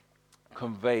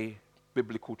convey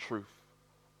biblical truth.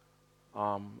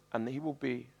 And he will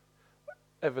be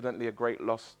evidently a great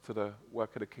loss to the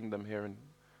work of the kingdom here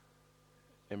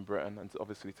in Britain, and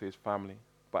obviously to his family,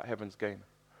 but heaven's gain.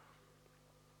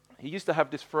 He used to have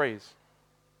this phrase.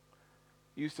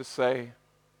 He used to say,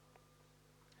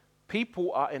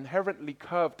 people are inherently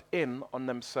curved in on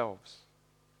themselves.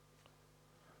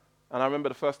 And I remember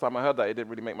the first time I heard that, it didn't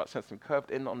really make much sense to me. Curved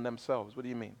in on themselves, what do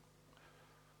you mean?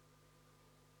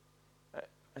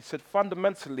 I said,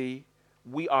 fundamentally,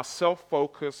 we are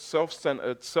self-focused,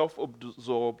 self-centered,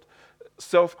 self-absorbed,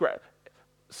 self-dash,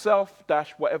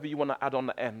 whatever you want to add on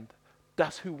the end.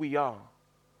 That's who we are.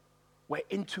 We're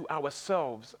into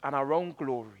ourselves and our own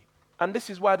glory. And this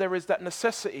is why there is that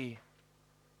necessity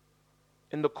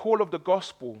in the call of the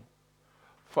gospel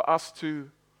for us to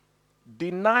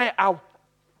deny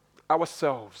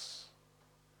ourselves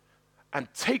and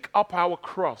take up our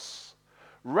cross,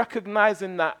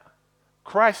 recognizing that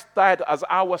Christ died as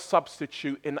our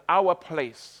substitute in our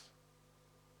place.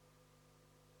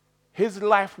 His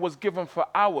life was given for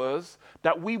ours,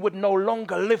 that we would no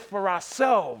longer live for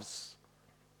ourselves,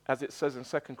 as it says in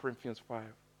 2 Corinthians 5.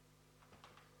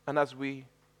 And as we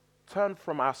turn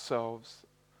from ourselves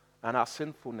and our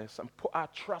sinfulness and put our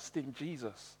trust in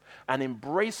Jesus and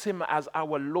embrace him as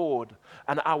our Lord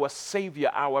and our Savior,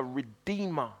 our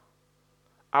Redeemer,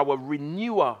 our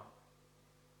Renewer,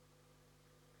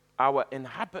 our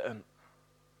Inhabitant,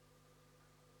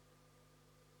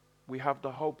 we have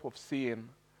the hope of seeing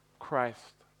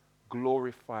Christ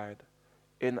glorified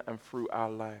in and through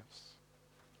our lives.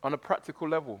 On a practical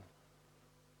level,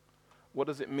 what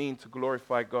does it mean to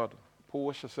glorify God? Paul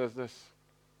Washer says this: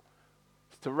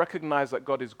 it's to recognize that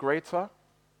God is greater,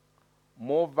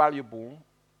 more valuable,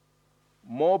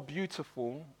 more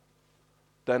beautiful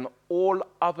than all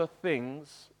other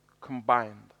things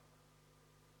combined.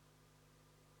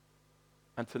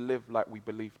 And to live like we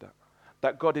believe that.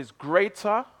 That God is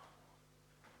greater,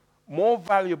 more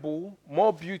valuable,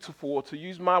 more beautiful, or to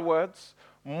use my words,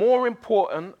 more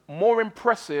important, more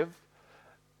impressive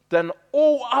than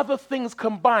all other things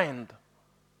combined.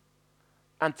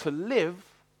 And to live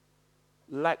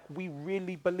like we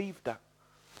really believe that.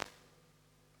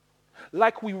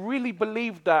 Like we really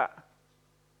believe that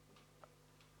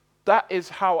that is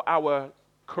how our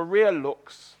career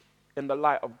looks in the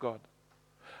light of God.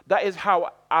 That is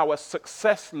how our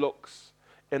success looks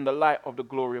in the light of the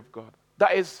glory of God.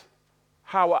 That is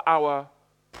how our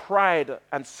pride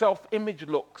and self-image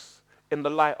looks in the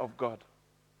light of God.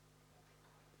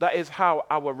 That is how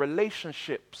our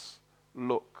relationships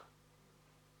look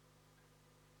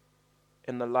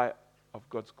in the light of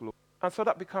God's glory. And so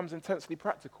that becomes intensely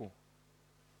practical.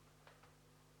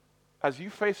 As you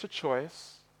face a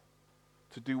choice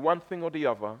to do one thing or the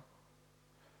other,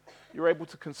 you're able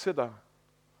to consider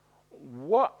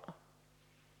what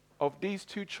of these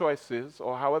two choices,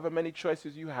 or however many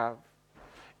choices you have,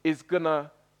 is going to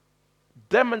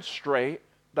demonstrate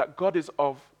that God is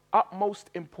of utmost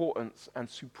importance and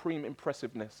supreme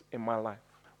impressiveness in my life.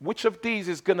 Which of these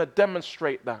is going to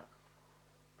demonstrate that?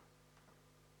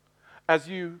 As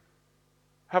you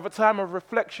have a time of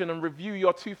reflection and review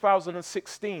your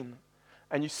 2016,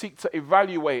 and you seek to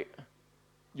evaluate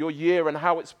your year and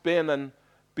how it's been, and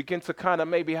begin to kind of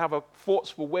maybe have thoughts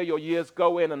for where your year's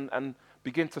going, and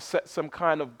begin to set some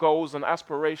kind of goals and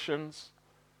aspirations.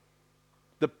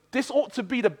 This ought to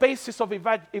be the basis of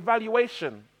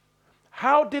evaluation.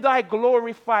 How did I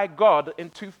glorify God in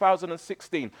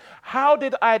 2016? How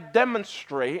did I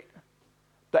demonstrate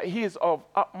that He is of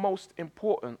utmost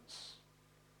importance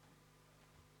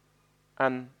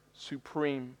and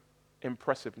supreme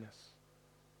impressiveness?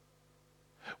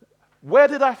 Where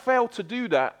did I fail to do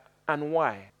that, and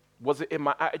why? Was it in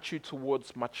my attitude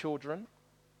towards my children?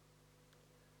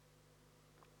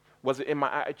 Was it in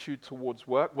my attitude towards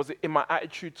work? Was it in my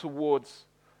attitude towards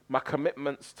my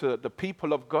commitments to the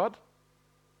people of God?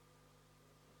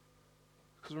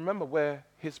 Because remember, we're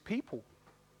His people.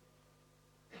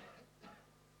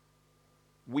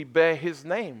 We bear His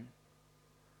name.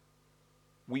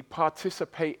 We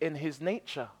participate in His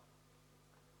nature.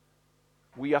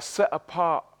 We are set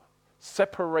apart,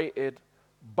 separated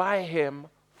by Him,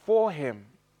 for Him.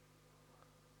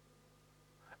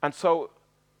 And so,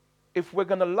 if we're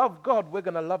going to love God, we're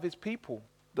going to love His people.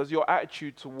 Does your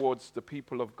attitude towards the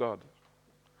people of God,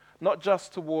 not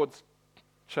just towards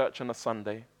church on a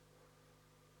Sunday,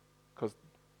 because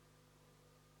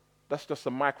that's just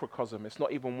a microcosm. It's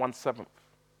not even 1/7.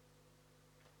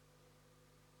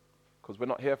 Because we're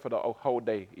not here for the whole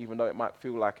day, even though it might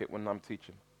feel like it when I'm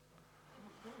teaching.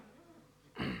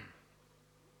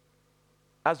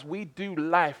 As we do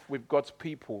life with God's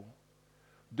people,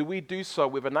 do we do so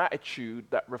with an attitude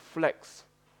that reflects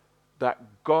that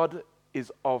God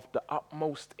is of the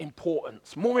utmost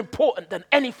importance, more important than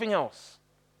anything else?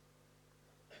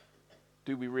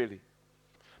 Do we really?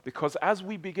 Because as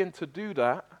we begin to do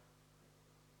that,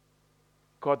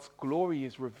 God's glory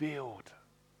is revealed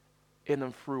in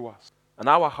and through us. And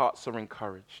our hearts are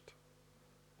encouraged.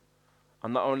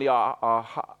 And not only are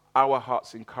our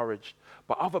hearts encouraged,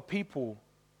 but other people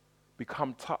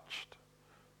become touched.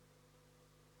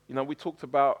 You know, we talked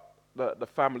about the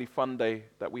family fun day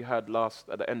that we had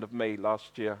at the end of May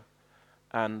last year.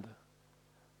 And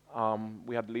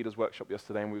we had the leaders workshop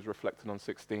yesterday, and we was reflecting on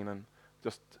 16 and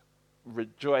just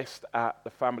rejoiced at the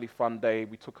family fun day.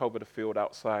 We took over the field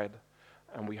outside,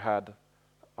 and we had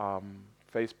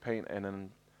face painting and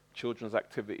children's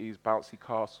activities, bouncy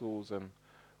castles, and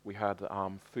we had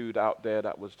food out there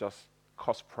that was just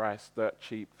cost price, dirt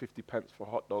cheap, 50 pence for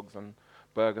hot dogs and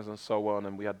burgers and so on,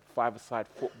 and we had five-a-side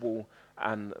football,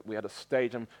 and we had a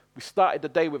stage, and we started the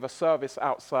day with a service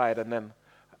outside, and then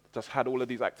just had all of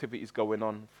these activities going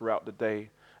on throughout the day.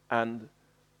 And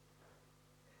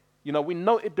you know, we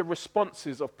noted the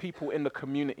responses of people in the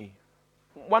community.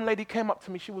 One lady came up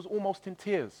to me, she was almost in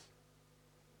tears,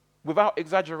 without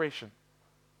exaggeration.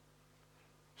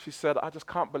 She said, I just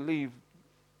can't believe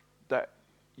that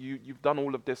you've done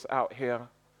all of this out here,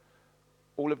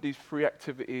 all of these free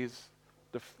activities,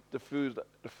 the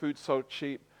food's so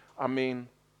cheap. I mean,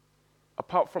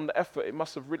 apart from the effort, it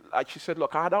must have really, like she said,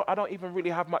 look, I don't even really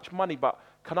have much money, but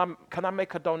can I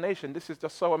make a donation? This is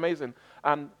just so amazing.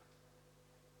 And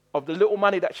of the little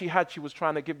money that she had, she was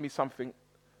trying to give me something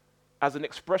as an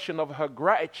expression of her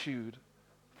gratitude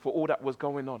for all that was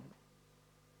going on.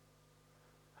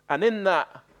 And in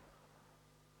that,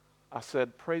 I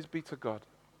said, praise be to God.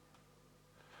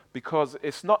 Because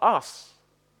it's not us.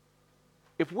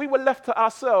 If we were left to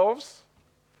ourselves,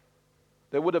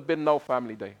 there would have been no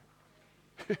family day.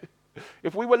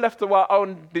 If we were left to our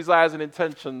own desires and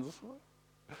intentions,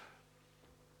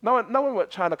 no one was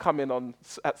trying to come in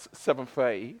at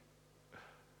 7:30.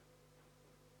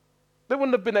 There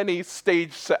wouldn't have been any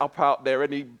stage set up out there,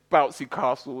 any bouncy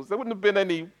castles. There wouldn't have been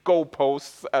any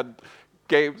goalposts and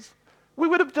games. We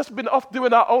would have just been off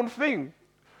doing our own thing.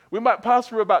 We might pass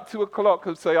through about 2 o'clock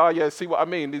and say, oh yeah, see what I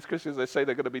mean? These Christians, they say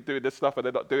they're going to be doing this stuff and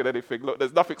they're not doing anything. Look,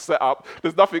 there's nothing set up.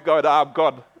 There's nothing going on. I'm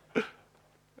gone.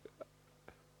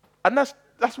 And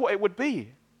that's what it would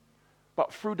be.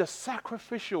 But through the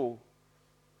sacrificial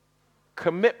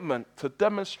commitment to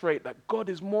demonstrate that God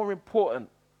is more important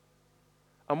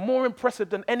and more impressive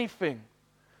than anything,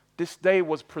 this day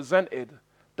was presented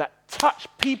that touched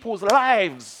people's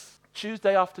lives.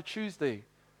 Tuesday after Tuesday,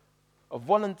 a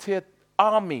volunteer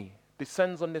army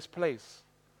descends on this place,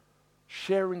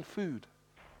 sharing food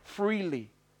freely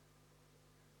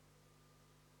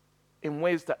in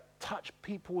ways that touch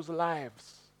people's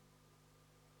lives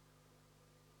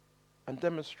and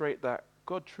demonstrate that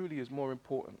God truly is more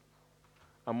important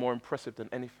and more impressive than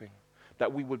anything,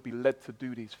 that we would be led to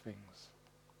do these things.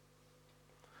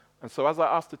 And so as I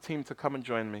ask the team to come and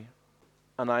join me,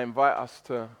 and I invite us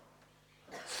to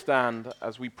stand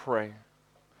as we pray,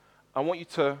 I want you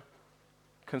to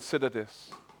consider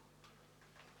this.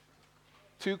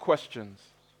 2 questions.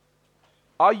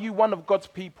 Are you one of God's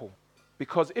people?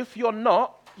 Because if you're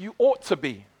not, you ought to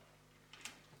be.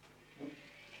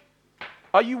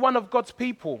 Are you one of God's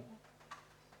people?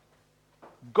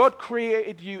 God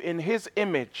created you in His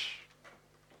image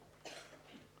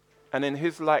and in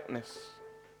His likeness.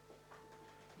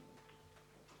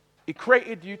 He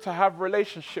created you to have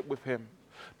relationship with Him.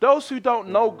 Those who don't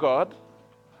know God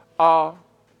are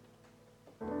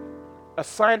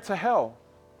assigned to hell.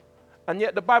 And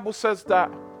yet the Bible says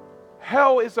that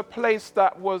hell is a place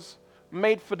that was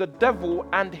made for the devil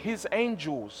and his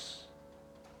angels.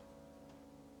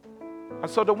 And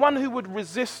so the one who would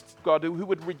resist God, who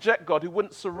would reject God, who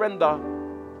wouldn't surrender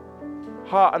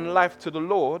heart and life to the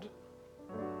Lord,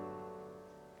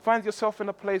 finds yourself in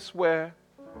a place where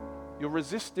you're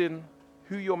resisting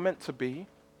who you're meant to be,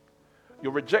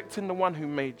 you're rejecting the one who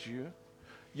made you,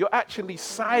 you're actually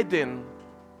siding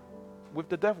with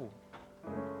the devil,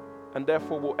 and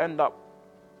therefore will end up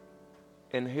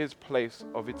in his place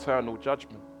of eternal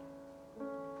judgment.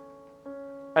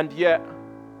 And yet,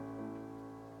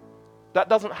 that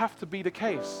doesn't have to be the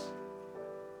case.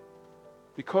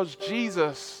 Because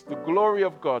Jesus, the glory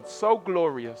of God, so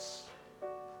glorious,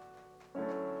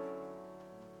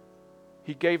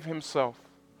 He gave Himself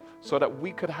so that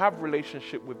we could have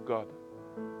relationship with God.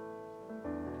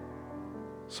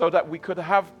 So that we could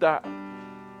have that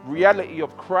reality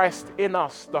of Christ in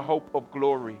us, the hope of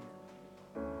glory.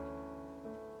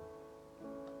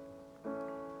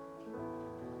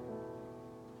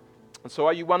 And so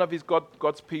are you one of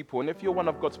God's people? And if you're one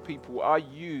of God's people, are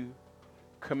you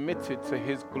committed to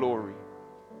His glory?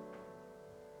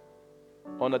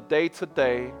 On a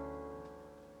day-to-day,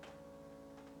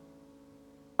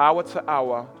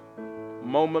 hour-to-hour,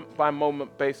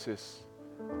 moment-by-moment basis,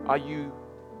 are you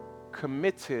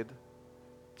committed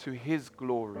to His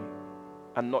glory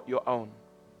and not your own?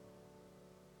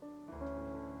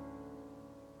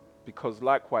 Because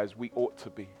likewise, we ought to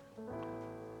be.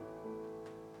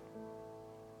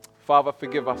 Father,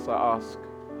 forgive us, I ask,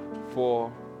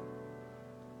 for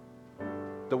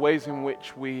the ways in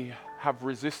which we have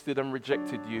resisted and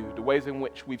rejected you, the ways in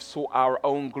which we've sought our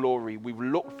own glory, we've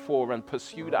looked for and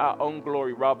pursued our own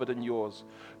glory rather than yours,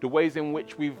 the ways in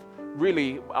which we've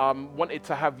really wanted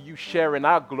to have you share in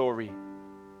our glory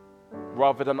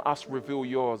rather than us reveal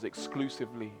yours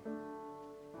exclusively.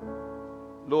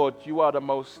 Lord, you are the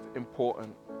most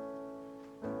important.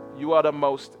 You are the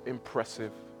most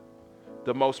impressive,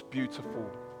 the most beautiful,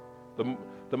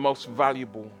 the most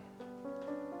valuable,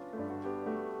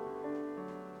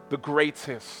 the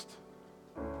greatest.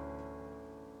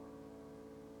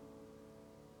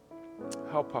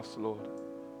 Help us, Lord.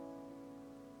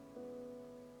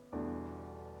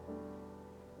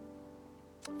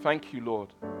 Thank you, Lord,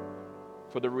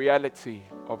 for the reality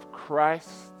of Christ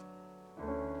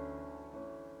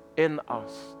in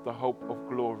us, the hope of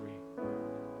glory.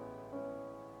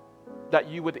 That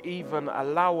you would even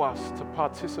allow us to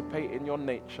participate in your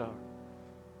nature,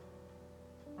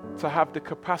 to have the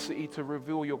capacity to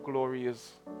reveal your glory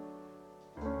is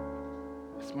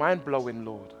it's mind-blowing,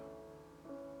 Lord.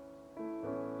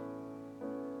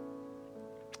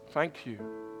 Thank you.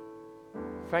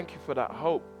 Thank you for that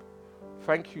hope.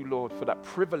 Thank you, Lord, for that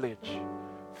privilege.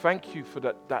 Thank you for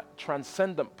that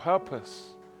transcendent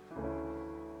purpose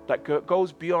that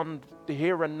goes beyond the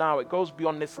here and now. It goes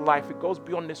beyond this life. It goes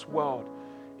beyond this world.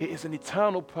 It is an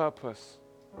eternal purpose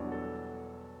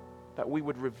that we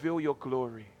would reveal your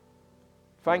glory.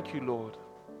 Thank you, Lord.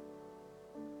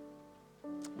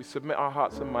 We submit our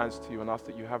hearts and minds to you and ask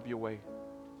that you have your way.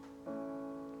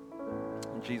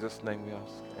 In Jesus' name we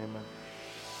ask. Amen.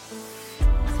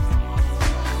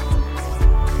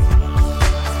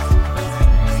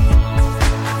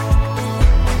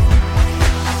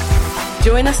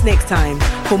 Join us next time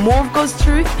for more of God's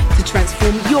truth to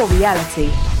transform your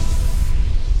reality.